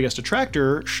Two's biggest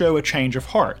attractor show a change of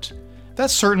heart.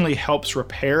 That certainly helps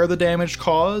repair the damage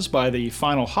caused by the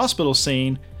final hospital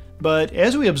scene, but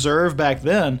as we observed back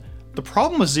then, the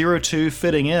problem with Zero Two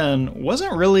fitting in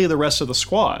wasn't really the rest of the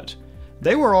squad.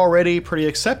 They were already pretty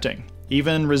accepting,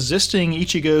 even resisting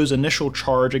Ichigo's initial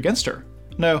charge against her.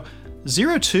 No,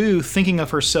 Zero Two thinking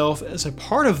of herself as a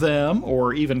part of them,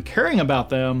 or even caring about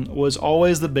them, was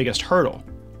always the biggest hurdle.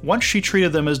 Once she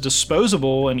treated them as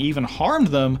disposable and even harmed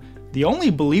them, the only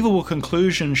believable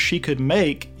conclusion she could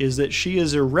make is that she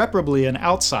is irreparably an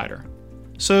outsider.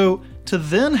 So, to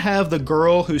then have the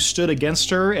girl who stood against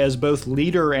her as both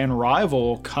leader and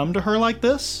rival come to her like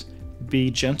this? Be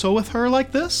gentle with her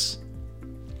like this?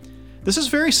 This is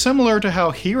very similar to how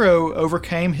Hiro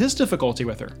overcame his difficulty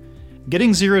with her.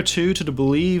 Getting Zero Two to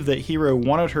believe that Hiro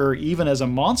wanted her even as a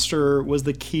monster was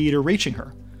the key to reaching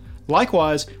her.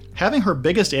 Likewise, having her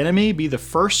biggest enemy be the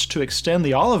first to extend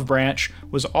the olive branch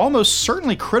was almost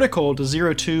certainly critical to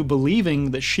Zero Two believing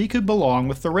that she could belong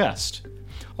with the rest.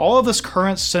 All of this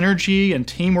current synergy and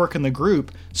teamwork in the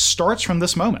group starts from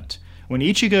this moment, when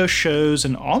Ichigo shows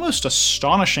an almost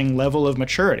astonishing level of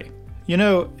maturity. You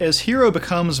know, as Hiro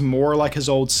becomes more like his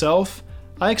old self,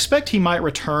 I expect he might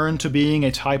return to being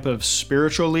a type of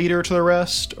spiritual leader to the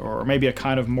rest, or maybe a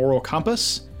kind of moral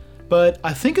compass. But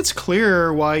I think it's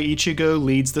clear why Ichigo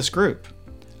leads this group.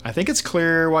 I think it's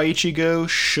clear why Ichigo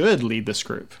should lead this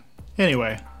group.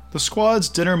 Anyway, the squad's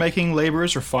dinner-making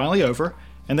labors are finally over,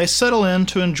 and they settle in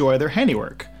to enjoy their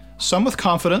handiwork, some with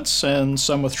confidence and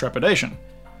some with trepidation.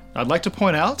 I'd like to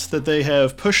point out that they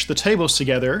have pushed the tables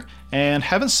together and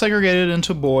haven't segregated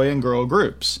into boy and girl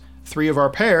groups. 3 of our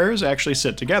pairs actually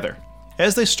sit together.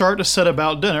 As they start to set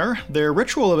about dinner, their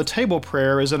ritual of a table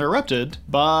prayer is interrupted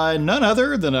by none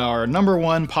other than our number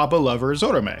 1 Papa lover,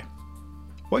 Zorome.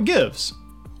 What gives?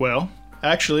 Well,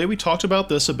 actually, we talked about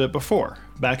this a bit before,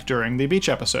 back during the beach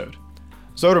episode.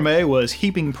 Zorome was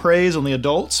heaping praise on the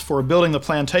adults for building the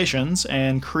plantations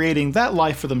and creating that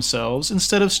life for themselves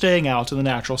instead of staying out in the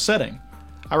natural setting.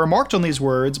 I remarked on these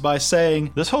words by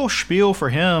saying this whole spiel for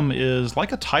him is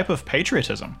like a type of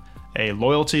patriotism, a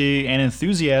loyalty and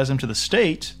enthusiasm to the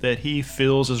state that he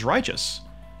feels is righteous.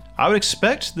 I would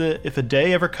expect that if a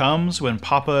day ever comes when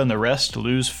Papa and the rest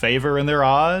lose favor in their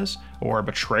eyes or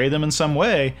betray them in some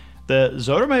way, that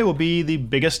Zorome will be the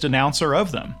biggest denouncer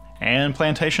of them, and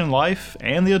plantation life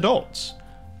and the adults.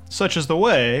 Such is the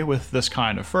way with this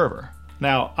kind of fervor.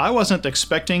 Now, I wasn't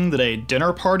expecting that a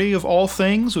dinner party of all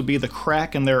things would be the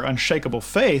crack in their unshakable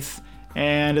faith,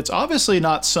 and it's obviously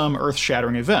not some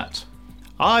earth-shattering event.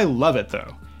 I love it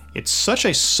though. It's such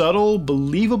a subtle,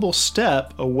 believable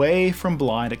step away from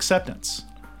blind acceptance.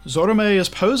 Zorome is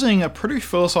posing a pretty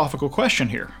philosophical question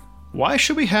here. Why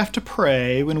should we have to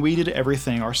pray when we did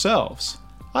everything ourselves?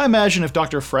 I imagine if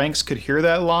Dr. Franks could hear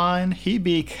that line, he'd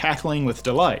be cackling with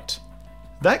delight.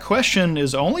 That question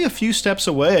is only a few steps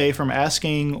away from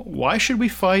asking, why should we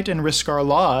fight and risk our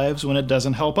lives when it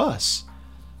doesn't help us?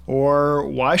 Or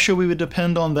why should we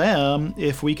depend on them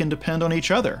if we can depend on each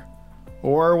other?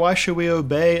 Or why should we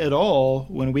obey at all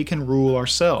when we can rule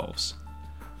ourselves?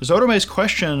 Zorome's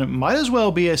question might as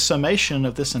well be a summation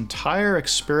of this entire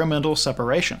experimental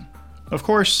separation. Of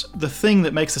course, the thing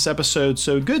that makes this episode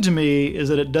so good to me is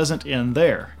that it doesn't end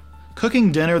there.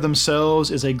 Cooking dinner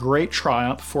themselves is a great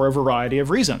triumph for a variety of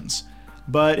reasons,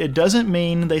 but it doesn't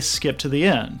mean they skip to the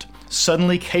end,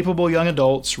 suddenly capable young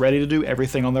adults ready to do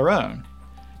everything on their own.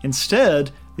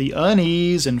 Instead, the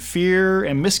unease and fear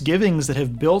and misgivings that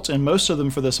have built in most of them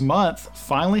for this month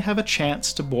finally have a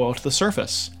chance to boil to the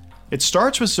surface. It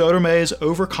starts with Zorome's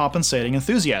overcompensating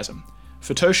enthusiasm.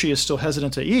 Futoshi is still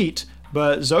hesitant to eat,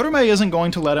 but Zorome isn't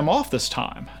going to let him off this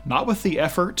time, not with the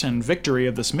effort and victory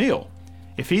of this meal.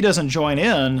 If he doesn't join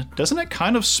in, doesn't it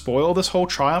kind of spoil this whole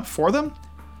triumph for them?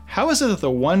 How is it that the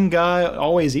one guy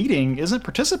always eating isn't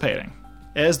participating?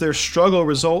 As their struggle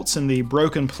results in the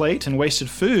broken plate and wasted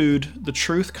food, the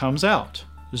truth comes out.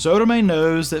 Zorome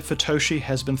knows that Futoshi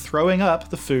has been throwing up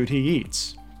the food he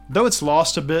eats. Though it's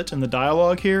lost a bit in the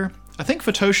dialogue here, I think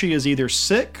Futoshi is either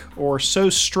sick or so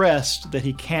stressed that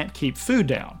he can't keep food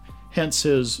down, hence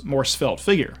his more svelte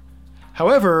figure.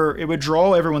 However, it would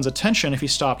draw everyone's attention if he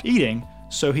stopped eating,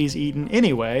 so he's eaten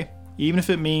anyway, even if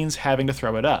it means having to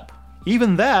throw it up.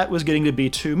 Even that was getting to be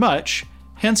too much,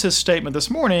 hence his statement this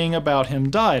morning about him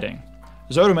dieting.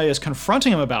 Zorome is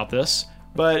confronting him about this,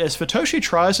 but as Futoshi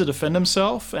tries to defend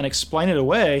himself and explain it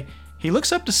away, he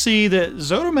looks up to see that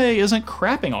Zorome isn't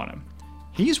crapping on him.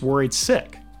 He's worried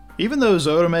sick. Even though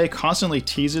Zorome constantly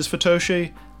teases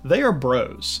Futoshi, they are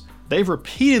bros. They've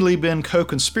repeatedly been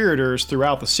co-conspirators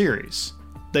throughout the series.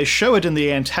 They show it in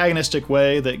the antagonistic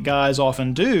way that guys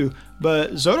often do,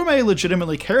 but Zorome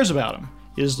legitimately cares about him,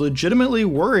 is legitimately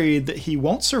worried that he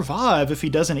won't survive if he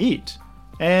doesn't eat.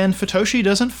 And Futoshi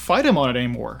doesn't fight him on it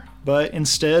anymore, but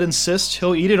instead insists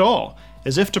he'll eat it all,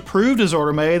 as if to prove to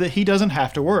Zorome that he doesn't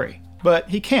have to worry. But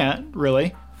he can't,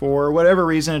 really, for whatever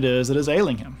reason it is that is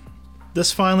ailing him.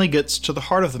 This finally gets to the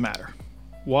heart of the matter.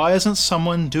 Why isn't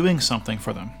someone doing something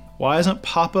for them? Why isn't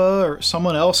Papa or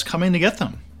someone else coming to get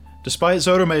them? Despite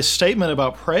Zorome's statement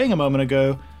about praying a moment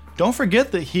ago, don't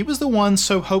forget that he was the one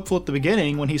so hopeful at the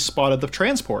beginning when he spotted the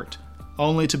transport,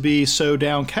 only to be so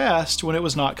downcast when it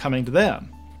was not coming to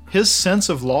them. His sense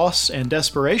of loss and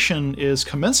desperation is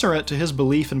commensurate to his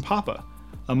belief in Papa.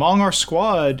 Among our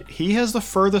squad, he has the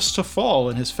furthest to fall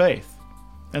in his faith.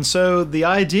 And so the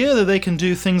idea that they can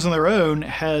do things on their own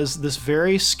has this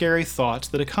very scary thought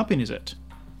that accompanies it.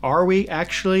 Are we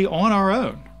actually on our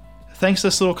own? Thanks to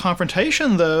this little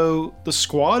confrontation, though, the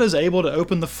squad is able to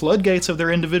open the floodgates of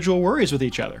their individual worries with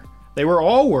each other. They were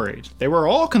all worried. They were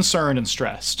all concerned and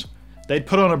stressed. They'd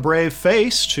put on a brave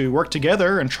face to work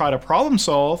together and try to problem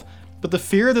solve, but the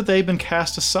fear that they'd been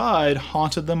cast aside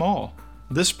haunted them all.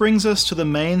 This brings us to the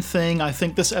main thing I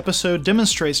think this episode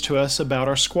demonstrates to us about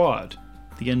our squad: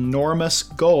 the enormous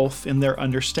gulf in their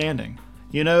understanding.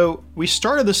 You know, we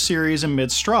started this series in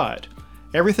mid-stride.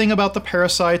 Everything about the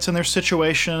parasites and their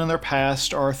situation and their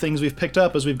past are things we've picked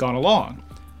up as we've gone along.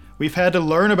 We've had to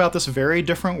learn about this very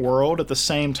different world at the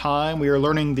same time we are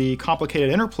learning the complicated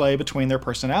interplay between their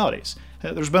personalities.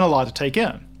 There's been a lot to take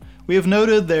in. We have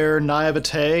noted their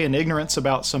naivete and ignorance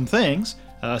about some things,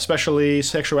 especially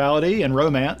sexuality and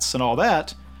romance and all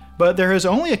that, but there has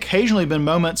only occasionally been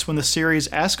moments when the series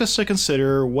asks us to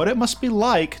consider what it must be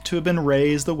like to have been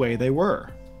raised the way they were.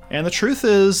 And the truth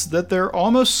is that they're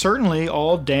almost certainly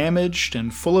all damaged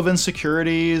and full of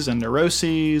insecurities and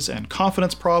neuroses and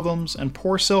confidence problems and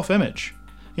poor self-image.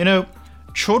 You know,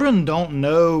 children don't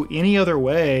know any other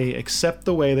way except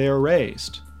the way they are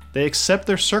raised. They accept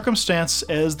their circumstance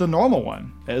as the normal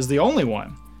one, as the only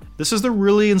one. This is the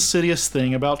really insidious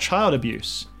thing about child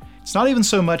abuse. It's not even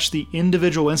so much the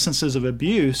individual instances of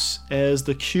abuse as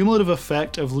the cumulative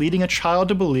effect of leading a child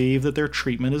to believe that their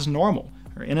treatment is normal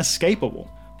or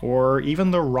inescapable, or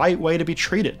even the right way to be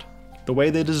treated, the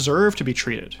way they deserve to be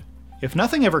treated. If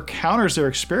nothing ever counters their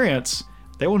experience,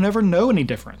 they will never know any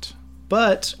different.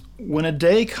 But when a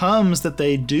day comes that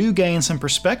they do gain some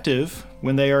perspective,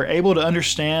 when they are able to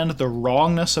understand the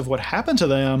wrongness of what happened to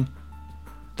them,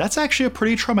 that's actually a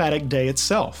pretty traumatic day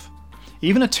itself.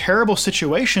 Even a terrible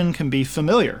situation can be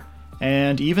familiar,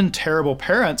 and even terrible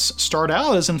parents start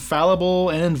out as infallible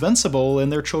and invincible in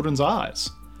their children's eyes.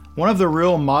 One of the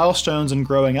real milestones in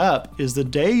growing up is the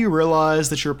day you realize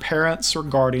that your parents or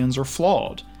guardians are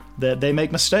flawed, that they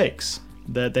make mistakes,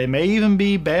 that they may even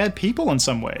be bad people in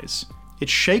some ways. It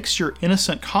shakes your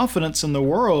innocent confidence in the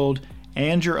world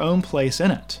and your own place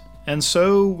in it. And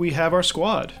so we have our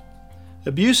squad.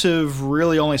 Abusive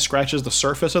really only scratches the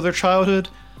surface of their childhood,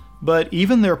 but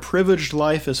even their privileged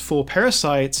life as full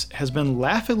parasites has been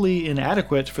laughably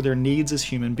inadequate for their needs as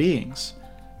human beings.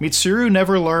 Mitsuru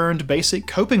never learned basic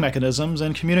coping mechanisms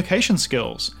and communication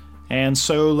skills, and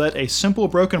so let a simple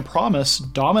broken promise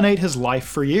dominate his life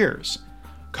for years.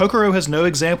 Kokoro has no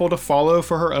example to follow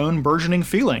for her own burgeoning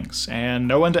feelings, and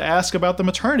no one to ask about the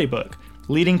maternity book,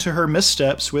 leading to her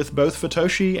missteps with both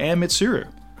Futoshi and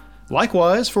Mitsuru.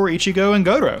 Likewise for Ichigo and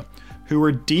Goro, who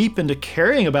were deep into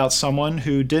caring about someone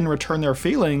who didn't return their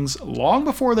feelings long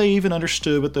before they even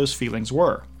understood what those feelings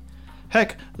were.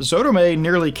 Heck, Zotome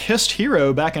nearly kissed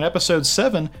Hiro back in episode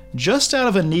 7 just out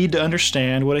of a need to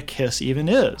understand what a kiss even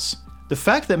is. The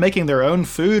fact that making their own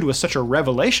food was such a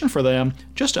revelation for them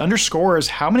just underscores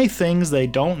how many things they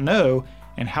don't know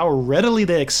and how readily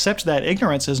they accept that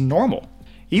ignorance as normal.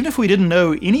 Even if we didn't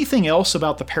know anything else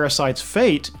about the parasite's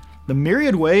fate, the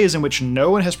myriad ways in which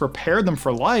no one has prepared them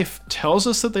for life tells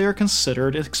us that they are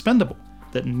considered expendable,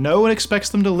 that no one expects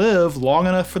them to live long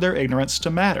enough for their ignorance to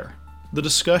matter. The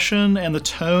discussion and the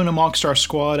tone amongst our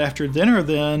squad after dinner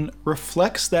then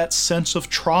reflects that sense of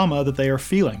trauma that they are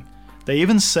feeling. They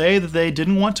even say that they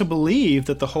didn't want to believe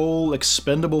that the whole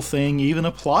expendable thing even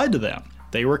applied to them.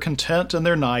 They were content in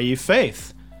their naive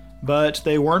faith, but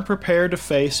they weren't prepared to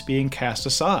face being cast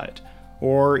aside,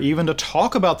 or even to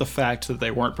talk about the fact that they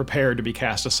weren't prepared to be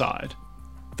cast aside.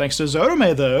 Thanks to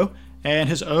Zotome, though, and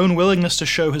his own willingness to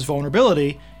show his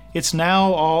vulnerability, it's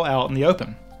now all out in the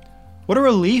open. What a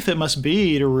relief it must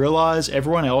be to realize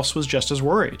everyone else was just as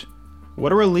worried.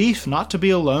 What a relief not to be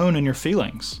alone in your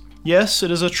feelings. Yes, it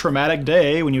is a traumatic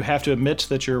day when you have to admit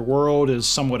that your world is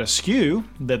somewhat askew,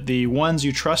 that the ones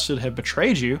you trusted have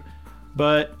betrayed you,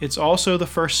 but it's also the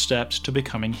first steps to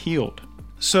becoming healed.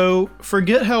 So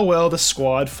forget how well the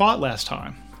squad fought last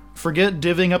time. Forget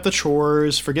divvying up the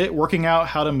chores, forget working out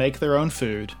how to make their own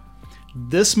food.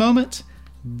 This moment,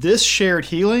 this shared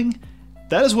healing,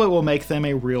 that is what will make them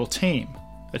a real team.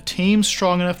 A team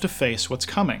strong enough to face what's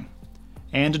coming.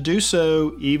 And to do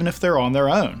so even if they're on their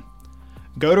own.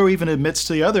 Goto even admits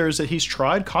to the others that he's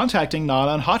tried contacting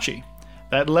Nana and Hachi.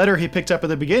 That letter he picked up at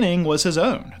the beginning was his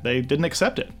own. They didn't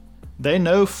accept it. They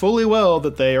know fully well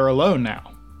that they are alone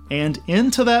now. And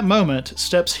into that moment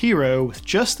steps Hiro with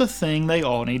just the thing they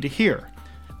all need to hear.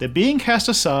 That being cast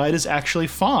aside is actually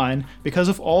fine because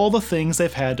of all the things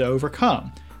they've had to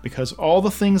overcome, because all the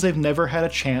things they've never had a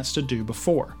chance to do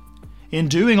before. In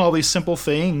doing all these simple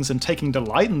things and taking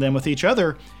delight in them with each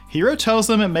other, Hiro tells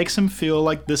them it makes him feel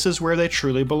like this is where they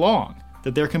truly belong,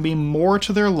 that there can be more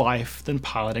to their life than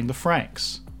piloting the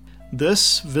Franxx.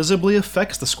 This visibly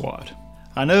affects the squad.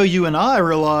 I know you and I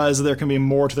realize that there can be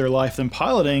more to their life than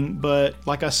piloting, but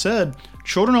like I said,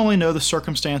 children only know the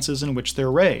circumstances in which they're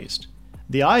raised.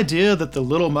 The idea that the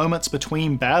little moments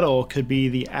between battle could be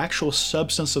the actual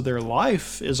substance of their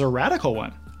life is a radical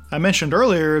one. I mentioned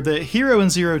earlier that Hiro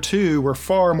and Zero Two were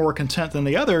far more content than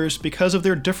the others because of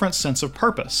their different sense of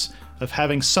purpose, of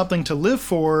having something to live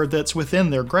for that's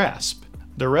within their grasp.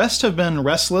 The rest have been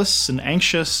restless and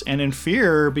anxious and in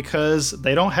fear because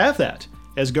they don't have that.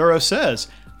 As Goro says,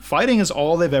 fighting is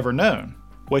all they've ever known.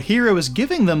 What Hiro is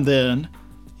giving them then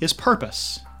is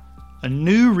purpose. A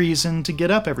new reason to get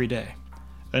up every day.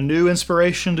 A new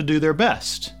inspiration to do their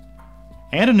best.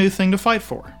 and a new thing to fight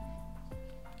for.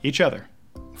 Each other.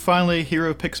 Finally,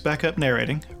 Hiro picks back up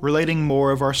narrating, relating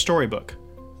more of our storybook.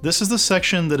 This is the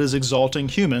section that is exalting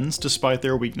humans despite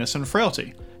their weakness and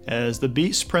frailty, as the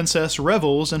Beast Princess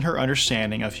revels in her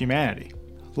understanding of humanity.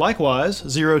 Likewise,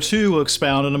 Zero Two will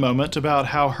expound in a moment about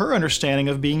how her understanding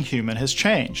of being human has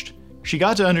changed. She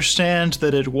got to understand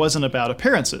that it wasn't about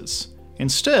appearances.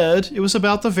 Instead, it was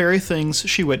about the very things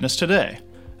she witnessed today,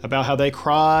 about how they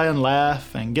cry and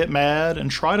laugh and get mad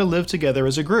and try to live together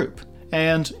as a group,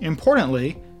 and,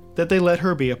 importantly, that they let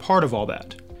her be a part of all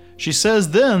that. She says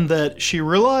then that she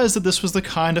realized that this was the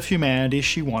kind of humanity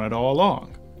she wanted all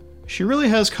along. She really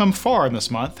has come far in this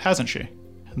month, hasn't she?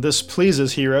 This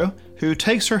pleases Hiro, who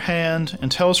takes her hand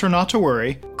and tells her not to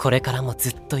worry. これからもず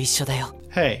っと一緒だよ.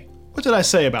 Hey, what did I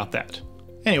say about that?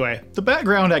 Anyway, the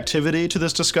background activity to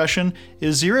this discussion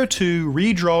is Zero Two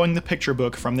redrawing the picture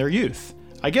book from their youth.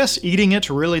 I guess eating it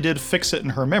really did fix it in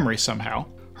her memory somehow.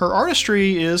 Her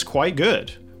artistry is quite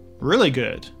good. Really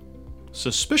good.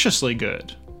 Suspiciously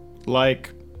good. Like,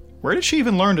 where did she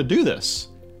even learn to do this?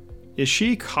 Is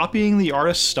she copying the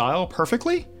artist's style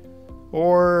perfectly?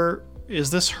 Or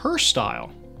is this her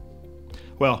style?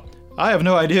 Well, I have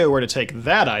no idea where to take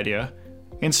that idea.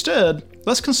 Instead,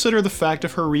 let's consider the fact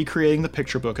of her recreating the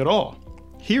picture book at all.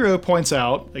 Hiro points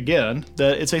out, again,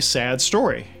 that it's a sad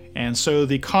story, and so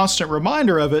the constant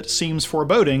reminder of it seems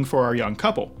foreboding for our young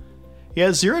couple.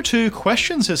 Yet Zero Two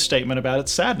questions his statement about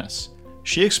its sadness.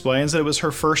 She explains that it was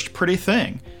her first pretty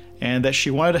thing, and that she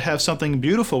wanted to have something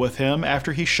beautiful with him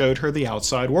after he showed her the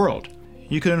outside world.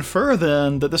 You can infer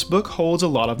then that this book holds a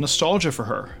lot of nostalgia for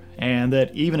her, and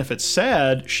that even if it's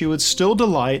sad, she would still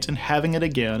delight in having it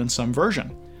again in some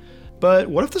version. But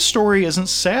what if the story isn't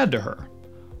sad to her?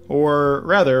 Or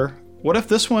rather, what if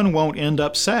this one won't end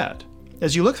up sad?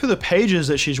 As you look through the pages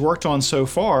that she's worked on so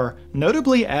far,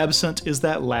 notably absent is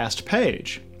that last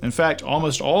page. In fact,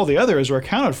 almost all the others are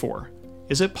accounted for.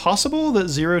 Is it possible that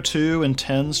Zero Two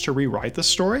intends to rewrite this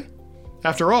story?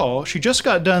 After all, she just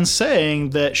got done saying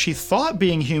that she thought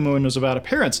being human was about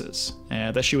appearances,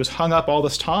 and that she was hung up all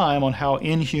this time on how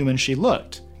inhuman she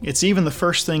looked. It's even the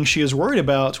first thing she is worried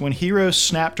about when Hiro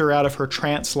snapped her out of her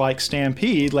trance-like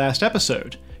stampede last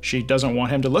episode. She doesn't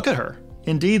want him to look at her.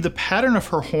 Indeed, the pattern of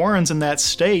her horns in that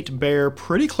state bear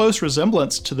pretty close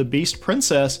resemblance to the Beast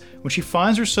Princess when she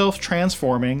finds herself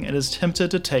transforming and is tempted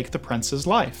to take the prince's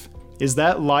life. Is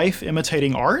that life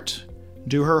imitating art?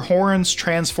 Do her horns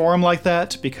transform like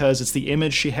that because it's the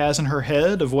image she has in her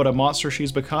head of what a monster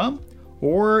she's become?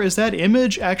 Or is that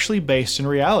image actually based in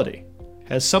reality?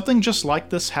 Has something just like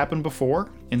this happened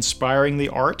before, inspiring the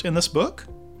art in this book?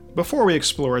 Before we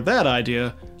explore that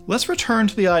idea, let's return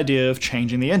to the idea of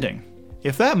changing the ending.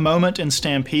 If that moment in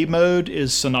Stampede mode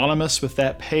is synonymous with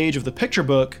that page of the picture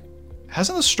book,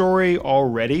 hasn't the story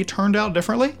already turned out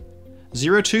differently?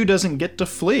 Zero Two doesn't get to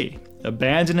flee,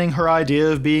 abandoning her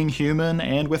idea of being human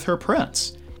and with her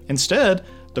prince. Instead,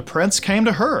 the prince came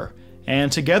to her,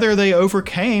 and together they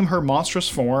overcame her monstrous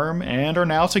form and are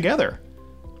now together.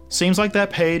 Seems like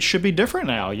that page should be different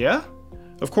now, yeah?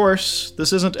 Of course,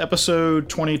 this isn't episode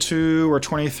 22 or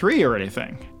 23 or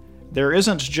anything. There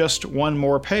isn't just one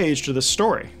more page to this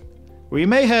story. We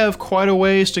may have quite a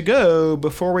ways to go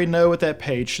before we know what that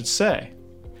page should say.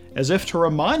 As if to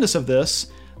remind us of this,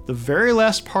 the very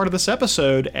last part of this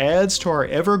episode adds to our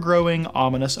ever-growing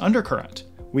ominous undercurrent.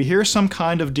 We hear some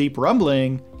kind of deep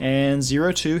rumbling, and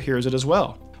Zero Two hears it as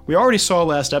well. We already saw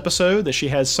last episode that she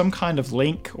has some kind of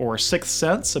link or sixth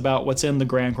sense about what's in the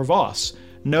Grand Crevasse,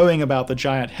 knowing about the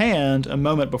giant hand a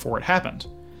moment before it happened.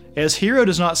 As Hiro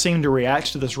does not seem to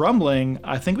react to this rumbling,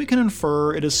 I think we can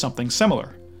infer it is something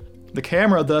similar. The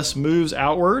camera thus moves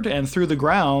outward and through the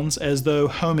grounds as though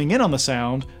homing in on the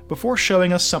sound before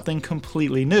showing us something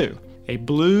completely new. A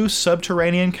blue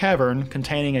subterranean cavern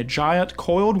containing a giant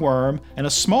coiled worm and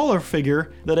a smaller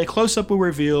figure that a close-up will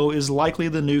reveal is likely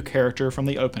the new character from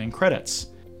the opening credits.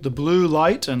 The blue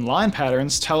light and line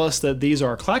patterns tell us that these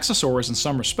are Klaxosaurs in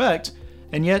some respect,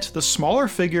 and yet the smaller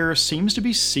figure seems to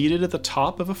be seated at the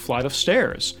top of a flight of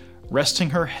stairs, resting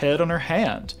her head on her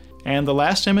hand, and the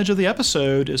last image of the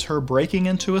episode is her breaking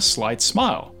into a slight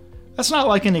smile. That's not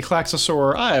like any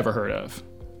Klaxosaur I ever heard of.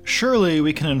 Surely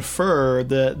we can infer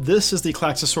that this is the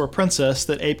Klaxosaur princess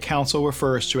that Ape Council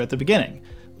refers to at the beginning,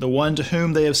 the one to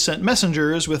whom they have sent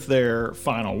messengers with their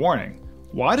final warning.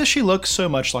 Why does she look so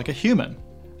much like a human?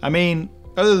 I mean,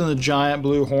 other than the giant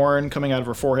blue horn coming out of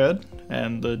her forehead,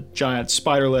 and the giant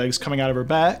spider legs coming out of her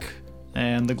back,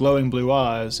 and the glowing blue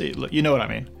eyes, you know what I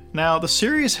mean. Now, the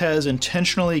series has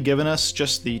intentionally given us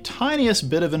just the tiniest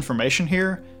bit of information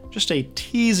here, just a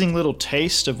teasing little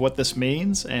taste of what this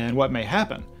means and what may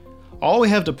happen. All we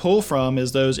have to pull from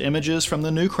is those images from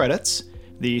the new credits,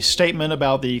 the statement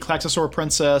about the Klaxosaur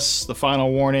Princess, the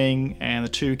final warning, and the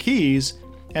 2 keys,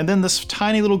 and then this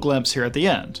tiny little glimpse here at the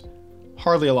end.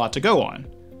 Hardly a lot to go on.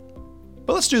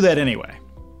 But let's do that anyway.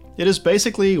 It is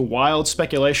basically wild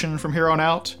speculation from here on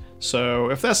out,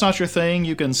 so if that's not your thing,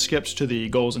 you can skip to the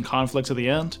goals and conflicts at the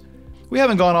end. We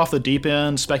haven't gone off the deep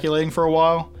end speculating for a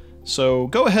while, so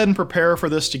go ahead and prepare for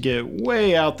this to get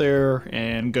way out there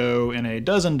and go in a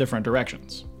dozen different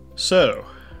directions. So,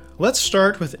 let's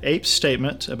start with Ape's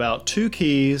statement about 2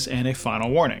 keys and a final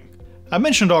warning. I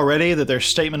mentioned already that their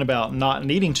statement about not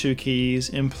needing 2 keys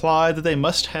implied that they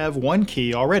must have 1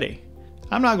 key already.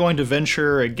 I'm not going to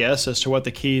venture a guess as to what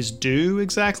the keys do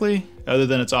exactly, other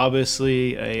than it's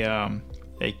obviously a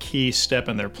key step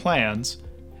in their plans.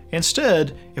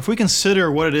 Instead, if we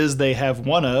consider what it is they have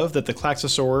one of that the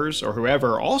Klaxosaurs or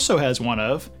whoever also has one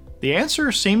of, the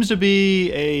answer seems to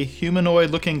be a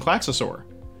humanoid-looking Klaxosaur.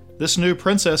 This new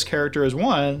princess character is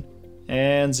one,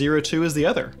 and 02 is the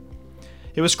other.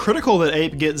 It was critical that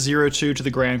Ape get 02 to the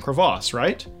Grand Crevasse,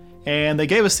 right? And they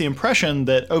gave us the impression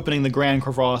that opening the Grand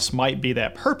Crevasse might be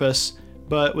that purpose,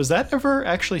 but was that ever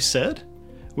actually said?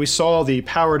 We saw the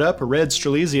powered-up red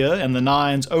Strelitzia and the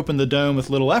Nines open the dome with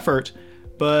little effort,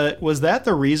 but was that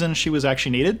the reason she was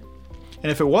actually needed?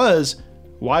 And if it was,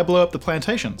 why blow up the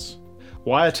plantations?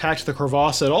 Why attack the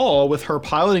crevasse at all with her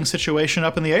piloting situation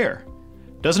up in the air?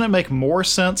 Doesn't it make more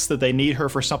sense that they need her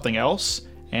for something else,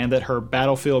 and that her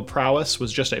battlefield prowess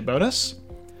was just a bonus?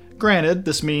 Granted,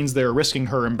 this means they're risking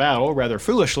her in battle rather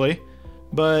foolishly,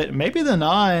 but maybe the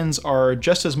Nines are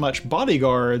just as much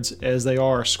bodyguards as they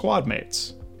are squad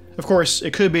mates. Of course,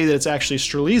 it could be that it's actually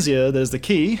Strelitzia that is the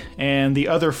key, and the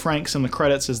other Franks in the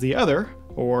credits is the other,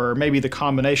 or maybe the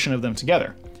combination of them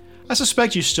together. I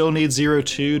suspect you still need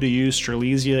 02 to use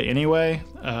Strelitzia anyway,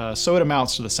 so it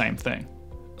amounts to the same thing.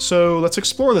 So let's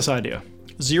explore this idea.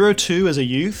 02 as a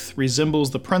youth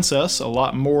resembles the princess a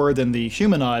lot more than the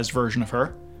humanized version of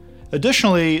her.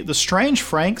 Additionally, the strange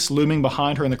Franks looming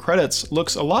behind her in the credits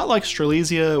looks a lot like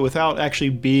Strelitzia without actually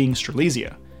being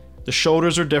Strelitzia. The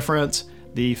shoulders are different,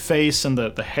 the face and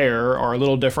the hair are a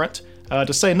little different,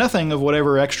 to say nothing of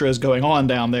whatever extra is going on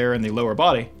down there in the lower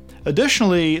body.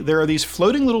 Additionally, there are these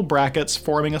floating little brackets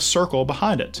forming a circle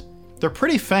behind it. They're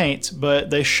pretty faint, but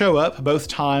they show up both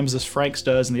times as Franks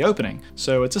does in the opening,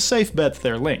 so it's a safe bet that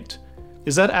they're linked.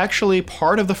 Is that actually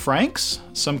part of the Franks?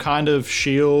 Some kind of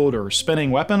shield or spinning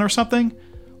weapon or something?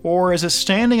 Or is it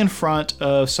standing in front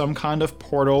of some kind of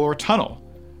portal or tunnel?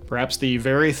 Perhaps the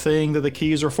very thing that the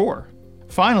keys are for.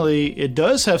 Finally, it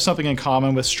does have something in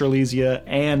common with Strelitzia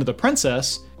and the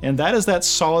princess, and that is that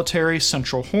solitary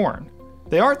central horn.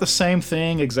 They aren't the same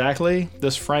thing exactly,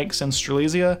 this Franks and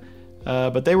Strelitzia,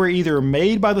 but they were either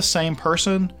made by the same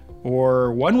person,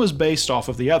 or one was based off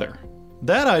of the other.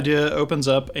 That idea opens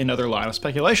up another line of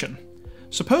speculation.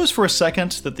 Suppose for a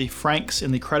second that the Franks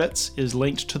in the credits is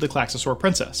linked to the Klaxosaur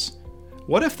Princess.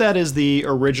 What if that is the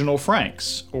original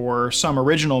Franks, or some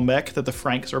original mech that the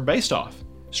Franks are based off?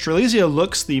 Strelitzia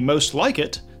looks the most like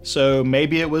it, so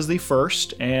maybe it was the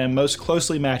first and most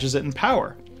closely matches it in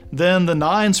power. Then the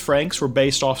Nines Franks were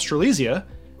based off Strelitzia,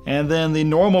 and then the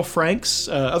normal Franks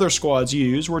other squads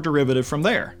use were derivative from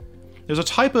there. There's a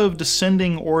type of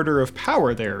descending order of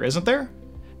power there, isn't there?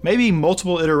 Maybe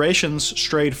multiple iterations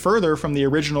strayed further from the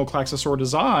original Klaxosaur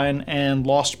design and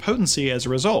lost potency as a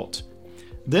result.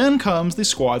 Then comes the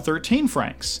Squad 13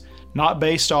 Franks, not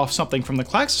based off something from the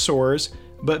Klaxosaurs,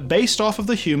 but based off of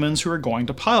the humans who are going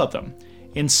to pilot them,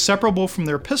 inseparable from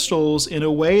their pistols in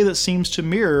a way that seems to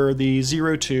mirror the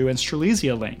 02 and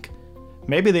Strelitzia link.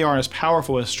 Maybe they aren't as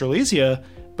powerful as Strelitzia,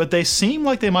 but they seem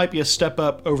like they might be a step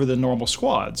up over the normal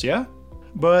squads, yeah?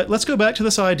 But let's go back to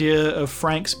this idea of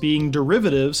Franks being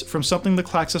derivatives from something the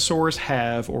Klaxosaurs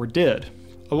have or did.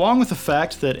 Along with the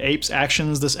fact that Ape's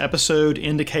actions this episode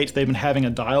indicate they've been having a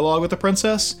dialogue with the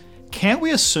princess, can't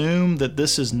we assume that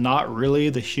this is not really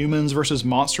the humans versus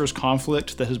monsters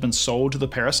conflict that has been sold to the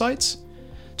parasites?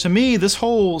 To me, this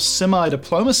whole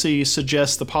semi-diplomacy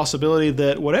suggests the possibility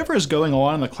that whatever is going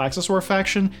on in the Klaxosaur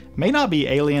faction may not be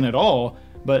alien at all,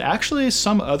 but actually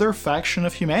some other faction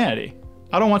of humanity.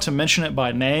 I don't want to mention it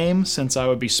by name since I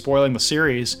would be spoiling the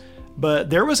series, but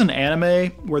there was an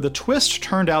anime where the twist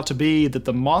turned out to be that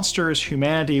the monsters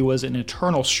humanity was in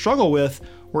eternal struggle with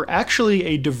were actually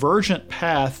a divergent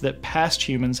path that past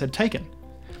humans had taken.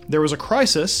 There was a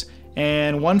crisis,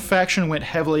 and one faction went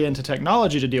heavily into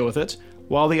technology to deal with it,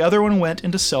 while the other one went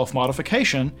into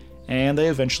self-modification, and they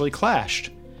eventually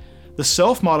clashed. The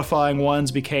self-modifying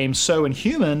ones became so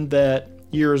inhuman that,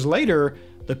 years later,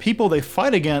 the people they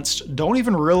fight against don't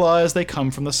even realize they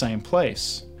come from the same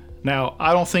place. Now,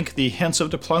 I don't think the hints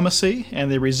of diplomacy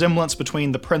and the resemblance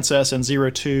between the princess and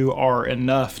Zero-Two are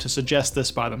enough to suggest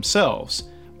this by themselves.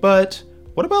 But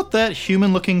what about that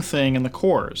human-looking thing in the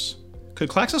cores? Could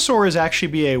Klaxosaurs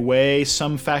actually be a way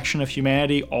some faction of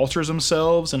humanity alters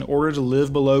themselves in order to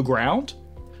live below ground?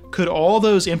 Could all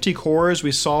those empty cores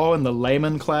we saw in the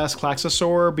layman class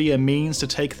Klaxosaur be a means to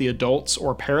take the adults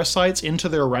or parasites into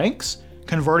their ranks,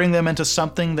 converting them into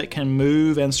something that can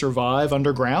move and survive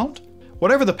underground?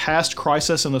 Whatever the past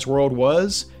crisis in this world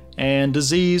was, and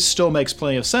disease still makes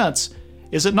plenty of sense,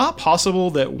 is it not possible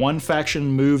that one faction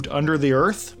moved under the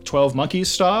earth, 12 Monkeys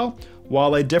style,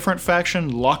 while a different faction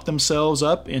locked themselves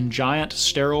up in giant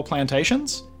sterile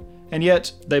plantations? And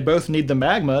yet, they both need the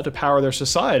magma to power their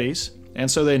societies, and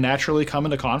so they naturally come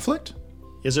into conflict?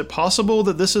 Is it possible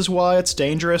that this is why it's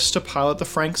dangerous to pilot the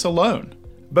Franxx alone?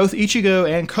 Both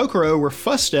Ichigo and Kokoro were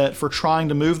fussed at for trying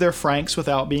to move their Franxx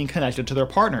without being connected to their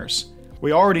partners.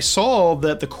 We already saw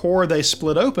that the core they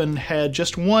split open had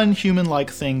just one human-like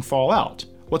thing fall out.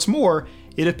 What's more,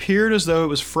 it appeared as though it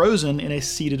was frozen in a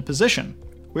seated position.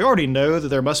 We already know that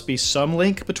there must be some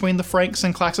link between the Franxx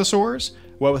and Klaxosaurs,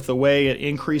 what with the way it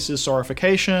increases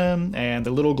saurification and the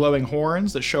little glowing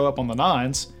horns that show up on the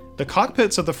nines. The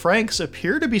cockpits of the Franxx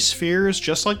appear to be spheres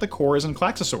just like the cores in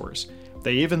Klaxosaurs.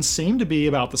 They even seem to be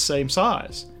about the same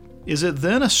size. Is it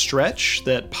then a stretch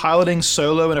that piloting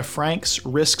Solo in a Franxx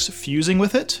risks fusing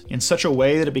with it in such a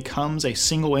way that it becomes a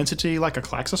single entity like a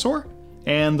Klaxosaur?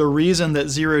 And the reason that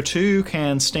Zero-Two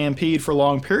can stampede for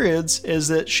long periods is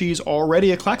that she's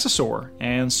already a Klaxosaur,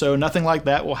 and so nothing like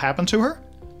that will happen to her?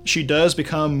 She does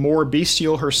become more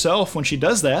bestial herself when she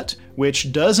does that,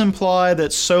 which does imply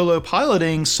that Solo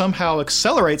piloting somehow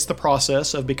accelerates the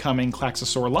process of becoming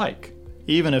Klaxosaur-like.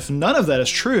 Even if none of that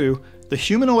is true, the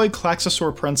humanoid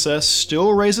Klaxosaur princess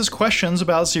still raises questions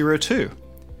about Zero-Two.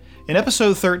 In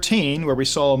episode 13, where we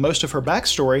saw most of her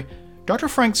backstory, Dr.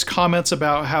 Franxx comments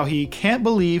about how he can't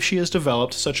believe she has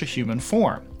developed such a human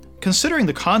form. Considering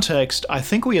the context, I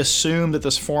think we assume that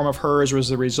this form of hers was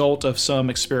the result of some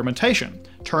experimentation,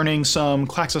 turning some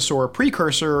Klaxosaur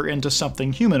precursor into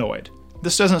something humanoid.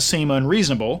 This doesn't seem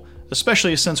unreasonable,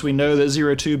 especially since we know that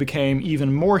Zero-Two became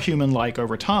even more human-like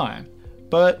over time.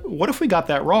 But what if we got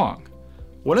that wrong?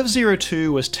 What if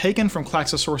Zero-Two was taken from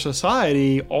Klaxosaur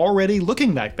society already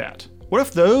looking like that? What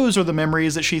if those are the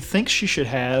memories that she thinks she should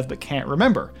have but can't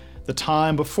remember, the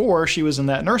time before she was in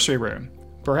that nursery room?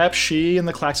 Perhaps she and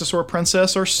the Klaxosaur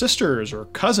princess are sisters or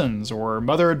cousins or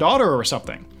mother-daughter or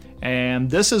something. And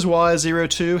this is why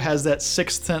Zero-Two has that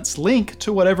sixth sense link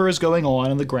to whatever is going on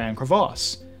in the Grand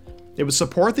Crevasse. It would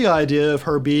support the idea of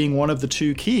her being one of the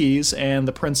two keys and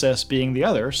the princess being the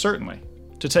other, certainly.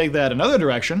 To take that another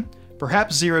direction,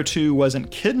 perhaps Zero-Two wasn't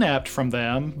kidnapped from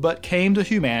them, but came to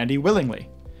humanity willingly.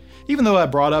 Even though I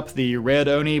brought up the Red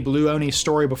Oni, Blue Oni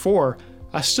story before,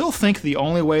 I still think the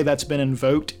only way that's been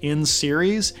invoked in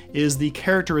series is the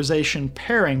characterization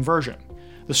pairing version.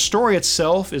 The story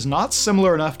itself is not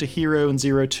similar enough to Hiro and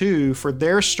Zero-Two for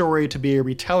their story to be a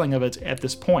retelling of it at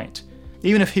this point.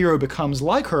 Even if Hiro becomes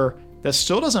like her, that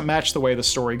still doesn't match the way the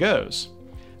story goes.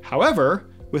 However,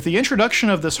 with the introduction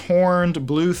of this horned,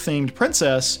 blue-themed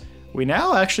princess, we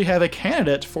now actually have a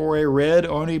candidate for a Red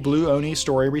Oni, Blue Oni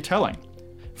story retelling.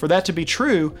 For that to be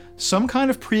true, some kind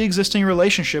of pre-existing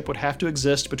relationship would have to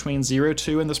exist between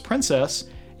Zero-Two and this princess,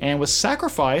 and was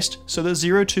sacrificed so that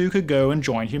Zero-Two could go and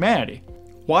join humanity.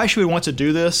 Why she would want to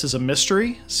do this is a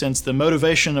mystery, since the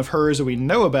motivation of hers that we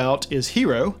know about is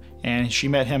Hiro, and she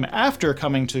met him after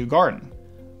coming to Garden.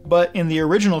 But in the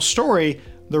original story,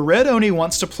 the Red Oni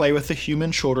wants to play with the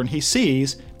human children he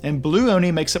sees, and Blue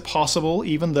Oni makes it possible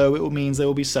even though it means they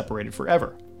will be separated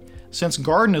forever. Since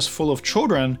Garden is full of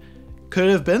children, could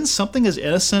it have been something as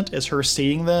innocent as her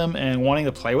seeing them and wanting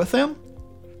to play with them?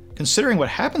 Considering what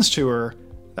happens to her,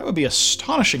 that would be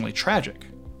astonishingly tragic.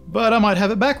 But I might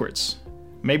have it backwards.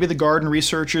 Maybe the Garden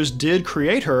researchers did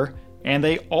create her, and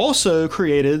they also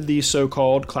created the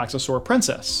so-called Klaxosaur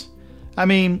princess. I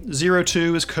mean,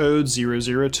 Zero-Two is code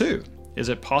 002. Is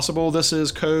it possible this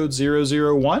is code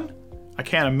 001? I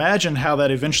can't imagine how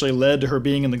that eventually led to her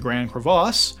being in the Grand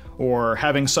Crevasse, or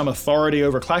having some authority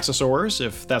over Klaxosaurs,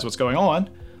 if that's what's going on,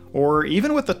 or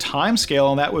even what the timescale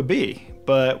on that would be,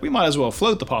 but we might as well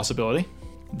float the possibility.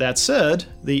 That said,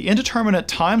 the indeterminate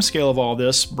timescale of all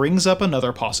this brings up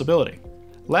another possibility.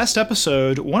 Last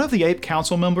episode, one of the Ape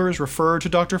Council members referred to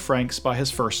Dr. Franxx by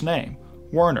his first name,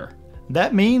 Werner.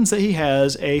 That means that he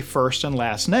has a first and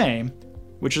last name,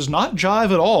 which does not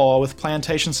jive at all with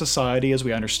Plantation Society as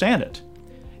we understand it.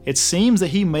 It seems that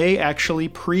he may actually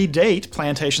predate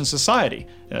Plantation Society,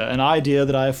 an idea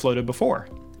that I have floated before.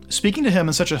 speaking to him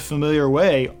in such a familiar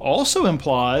way also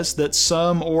implies that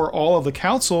some or all of the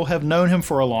council have known him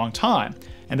for a long time,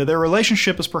 and that their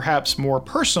relationship is perhaps more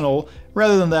personal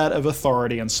rather than that of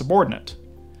authority and subordinate.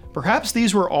 Perhaps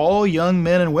these were all young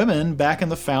men and women back in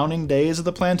the founding days of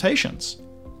the plantations.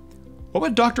 What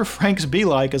would Dr. Franks be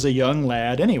like as a young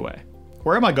lad anyway?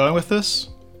 Where am I going with this?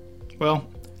 Well,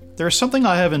 there's something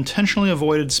I have intentionally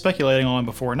avoided speculating on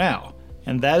before now,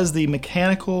 and that is the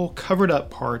mechanical, covered-up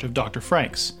part of Dr.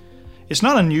 Franks. It's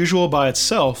not unusual by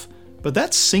itself, but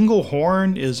that single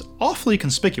horn is awfully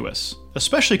conspicuous,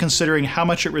 especially considering how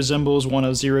much it resembles one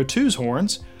of Zero Two's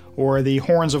horns, or the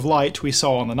horns of light we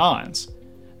saw on the Nines.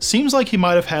 Seems like he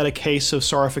might have had a case of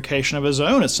scarification of his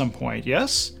own at some point,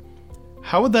 yes?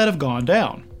 How would that have gone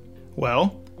down?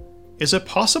 Well, is it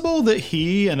possible that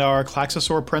he and our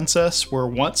Klaxosaur princess were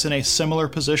once in a similar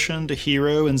position to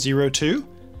Hero and Zero Two?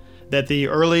 That the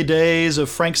early days of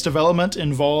Frank's development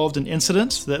involved an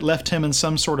incident that left him in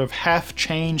some sort of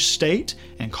half-changed state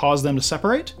and caused them to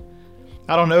separate?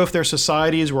 I don't know if their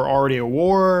societies were already at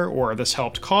war, or this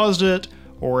helped cause it,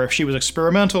 or if she was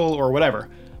experimental, or whatever.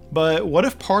 But what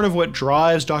if part of what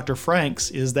drives Dr. Franks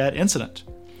is that incident?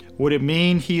 Would it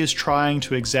mean he is trying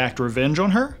to exact revenge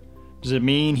on her? Does it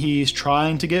mean he's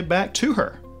trying to get back to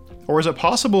her? Or is it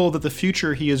possible that the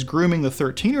future he is grooming the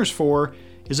 13ers for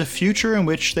is a future in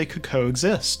which they could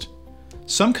coexist?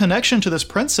 Some connection to this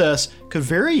princess could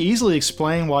very easily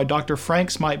explain why Dr.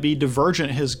 Franks might be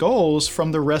divergent in his goals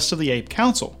from the rest of the Ape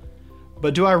Council.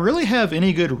 But do I really have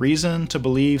any good reason to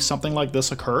believe something like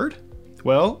this occurred?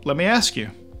 Well, let me ask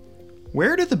you.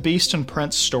 Where did the Beast and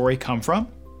Prince story come from?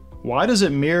 Why does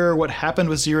it mirror what happened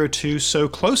with Zero Two so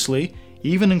closely,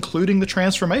 even including the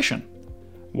transformation?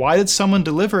 Why did someone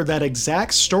deliver that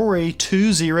exact story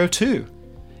to Zero Two?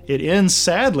 It ends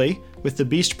sadly with the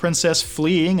Beast Princess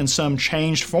fleeing in some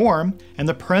changed form and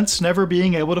the prince never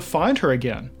being able to find her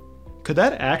again. Could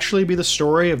that actually be the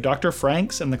story of Dr.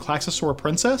 Franks and the Klaxosaur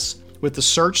Princess, with the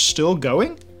search still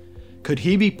going? Could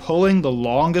he be pulling the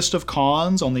longest of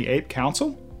cons on the Ape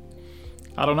Council?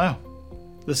 I don't know.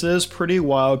 This is pretty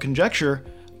wild conjecture,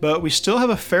 but we still have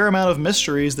a fair amount of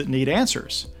mysteries that need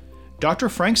answers. Dr.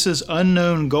 Franks'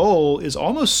 unknown goal is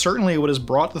almost certainly what has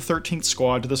brought the 13th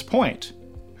Squad to this point.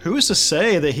 Who is to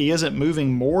say that he isn't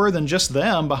moving more than just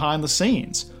them behind the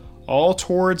scenes, all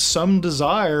towards some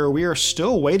desire we are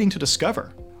still waiting to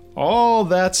discover? All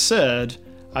that said,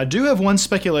 I do have one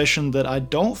speculation that I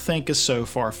don't think is so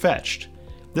far-fetched.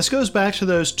 This goes back to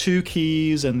those 2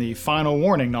 keys and the final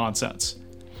warning nonsense.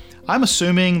 I'm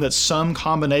assuming that some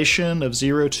combination of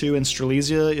Zero Two and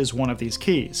Strelitzia is one of these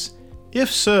keys. If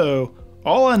so,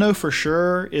 all I know for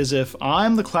sure is if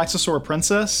I'm the Klaxosaur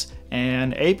Princess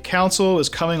and Ape Council is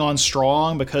coming on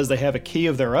strong because they have a key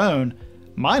of their own,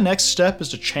 my next step is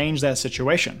to change that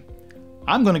situation.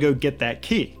 I'm going to go get that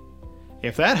key.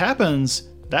 If that happens,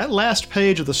 that last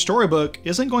page of the storybook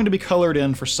isn't going to be colored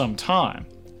in for some time.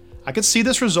 I could see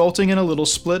this resulting in a little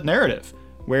split narrative,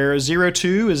 where Zero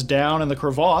Two is down in the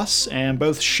crevasse and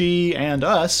both she and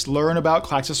us learn about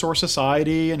Klaxosaur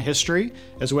society and history,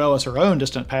 as well as her own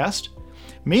distant past.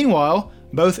 Meanwhile,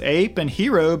 both Ape and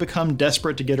Hero become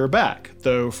desperate to get her back,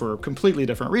 though for completely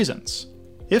different reasons.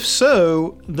 If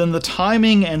so, then the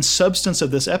timing and substance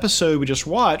of this episode we just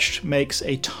watched makes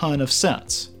a ton of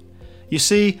sense. You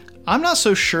see, I'm not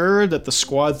so sure that the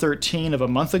Squad 13 of a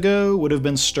month ago would have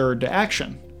been stirred to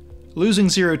action. Losing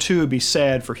Zero Two would be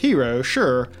sad for Hero,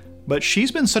 sure, but she's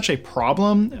been such a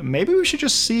problem, maybe we should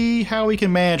just see how we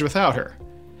can manage without her.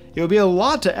 It would be a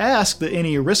lot to ask that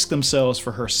any risk themselves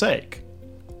for her sake.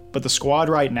 But the Squad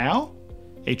right now?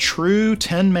 A true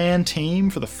 10-man team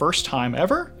for the first time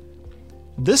ever?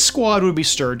 This squad would be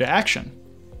stirred to action.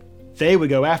 They would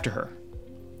go after her.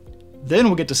 Then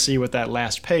we'll get to see what that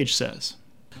last page says.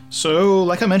 So,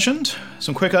 like I mentioned,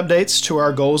 some quick updates to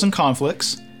our goals and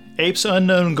conflicts. Ape's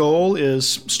unknown goal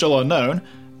is still unknown,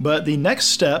 but the next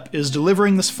step is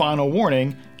delivering this final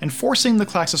warning and forcing the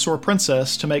Klaxosaur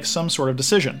Princess to make some sort of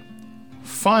decision.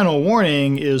 Final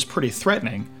warning is pretty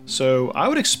threatening, so I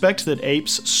would expect that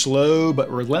Ape's slow but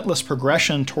relentless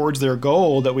progression towards their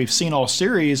goal that we've seen all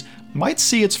series might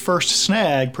see its first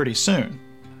snag pretty soon.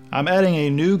 I'm adding a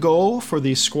new goal for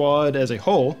the squad as a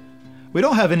whole. We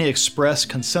don't have any express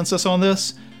consensus on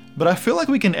this, but I feel like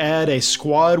we can add a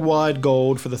squad-wide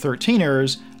goal for the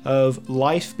 13ers of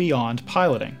life beyond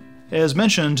piloting. As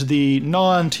mentioned, the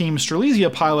non-Team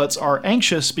Strelitzia pilots are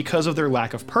anxious because of their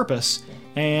lack of purpose,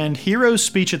 and Hero's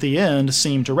speech at the end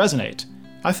seemed to resonate.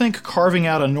 I think carving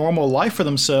out a normal life for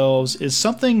themselves is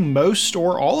something most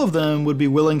or all of them would be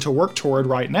willing to work toward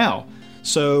right now,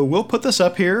 so we'll put this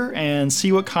up here and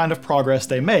see what kind of progress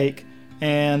they make,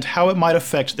 and how it might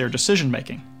affect their decision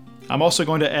making. I'm also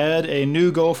going to add a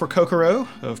new goal for Kokoro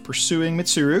of pursuing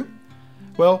Mitsuru.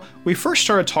 Well, we first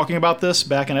started talking about this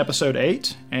back in episode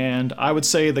 8, and I would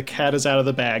say the cat is out of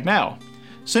the bag now.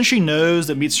 Since she knows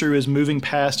that Mitsuru is moving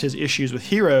past his issues with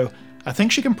Hiro, I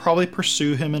think she can probably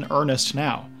pursue him in earnest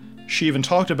now. She even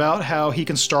talked about how he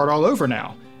can start all over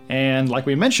now, and like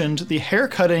we mentioned, the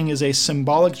haircutting is a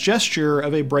symbolic gesture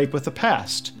of a break with the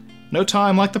past. No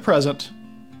time like the present.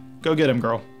 Go get him,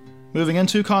 girl. Moving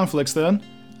into conflicts then.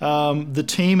 The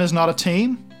team is not a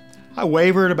team. I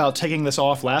wavered about taking this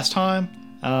off last time.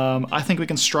 I think we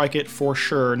can strike it for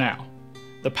sure now.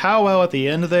 The powwow at the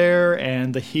end there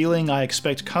and the healing I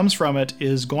expect comes from it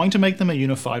is going to make them a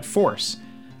unified force,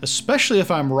 especially if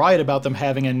I'm right about them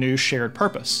having a new shared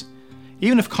purpose.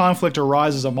 Even if conflict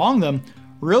arises among them,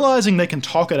 realizing they can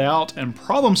talk it out and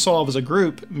problem solve as a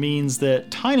group means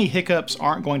that tiny hiccups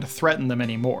aren't going to threaten them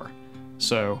anymore.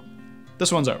 So,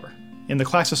 this one's over. In the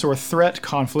Klaxosaur threat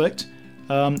conflict,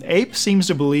 Ape seems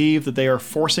to believe that they are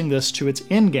forcing this to its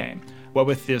endgame. What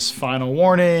with this final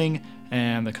warning,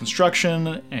 and the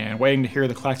construction, and waiting to hear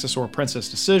the Klaxosaur Princess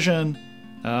decision,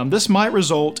 this might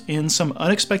result in some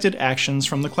unexpected actions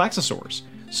from the Klaxosaurs.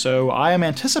 So I am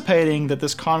anticipating that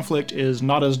this conflict is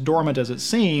not as dormant as it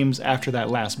seems after that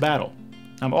last battle.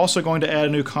 I'm also going to add a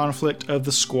new conflict of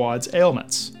the squad's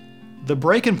ailments. The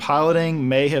break in piloting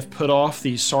may have put off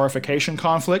the saurification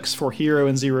conflicts for Hiro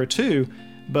and Zero 2,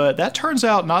 but that turns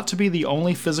out not to be the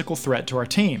only physical threat to our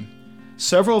team.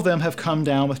 Several of them have come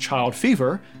down with child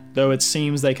fever, though it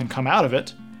seems they can come out of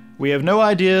it. We have no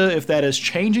idea if that is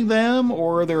changing them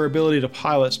or their ability to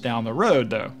pilot down the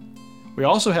road, though. We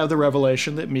also have the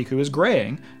revelation that Miku is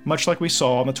graying, much like we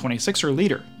saw on the 26er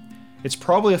leader. It's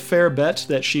probably a fair bet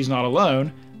that she's not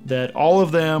alone, that all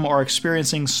of them are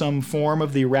experiencing some form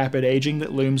of the rapid aging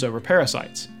that looms over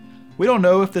parasites. We don't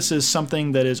know if this is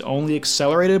something that is only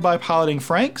accelerated by piloting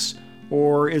Franks,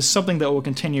 or is something that will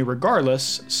continue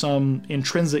regardless, some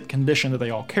intrinsic condition that they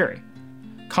all carry.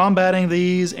 Combating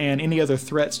these and any other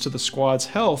threats to the squad's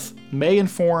health may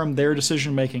inform their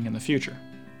decision-making in the future.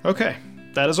 Okay,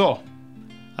 that is all.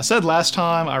 I said last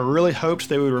time I really hoped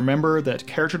they would remember that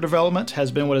character development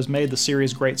has been what has made the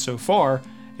series great so far,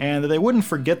 and that they wouldn't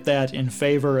forget that in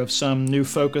favor of some new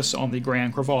focus on the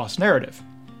Grand Crevasse narrative.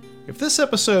 If this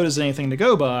episode is anything to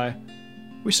go by,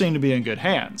 we seem to be in good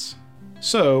hands.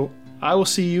 So, I will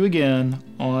see you again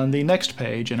on the next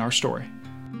page in our story.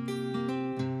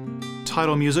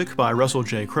 Title music by Russell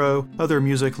J. Crowe, other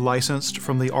music licensed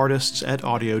from the artists at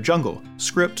Audio Jungle.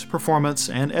 Script, performance,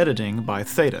 and editing by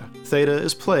Theta. Theta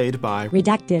is played by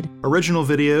Redacted. Original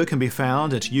video can be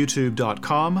found at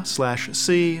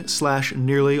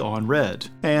youtube.com/c/nearlyonred,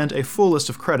 and a full list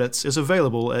of credits is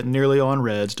available at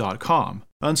nearlyonred.com.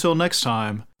 Until next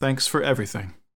time, thanks for everything.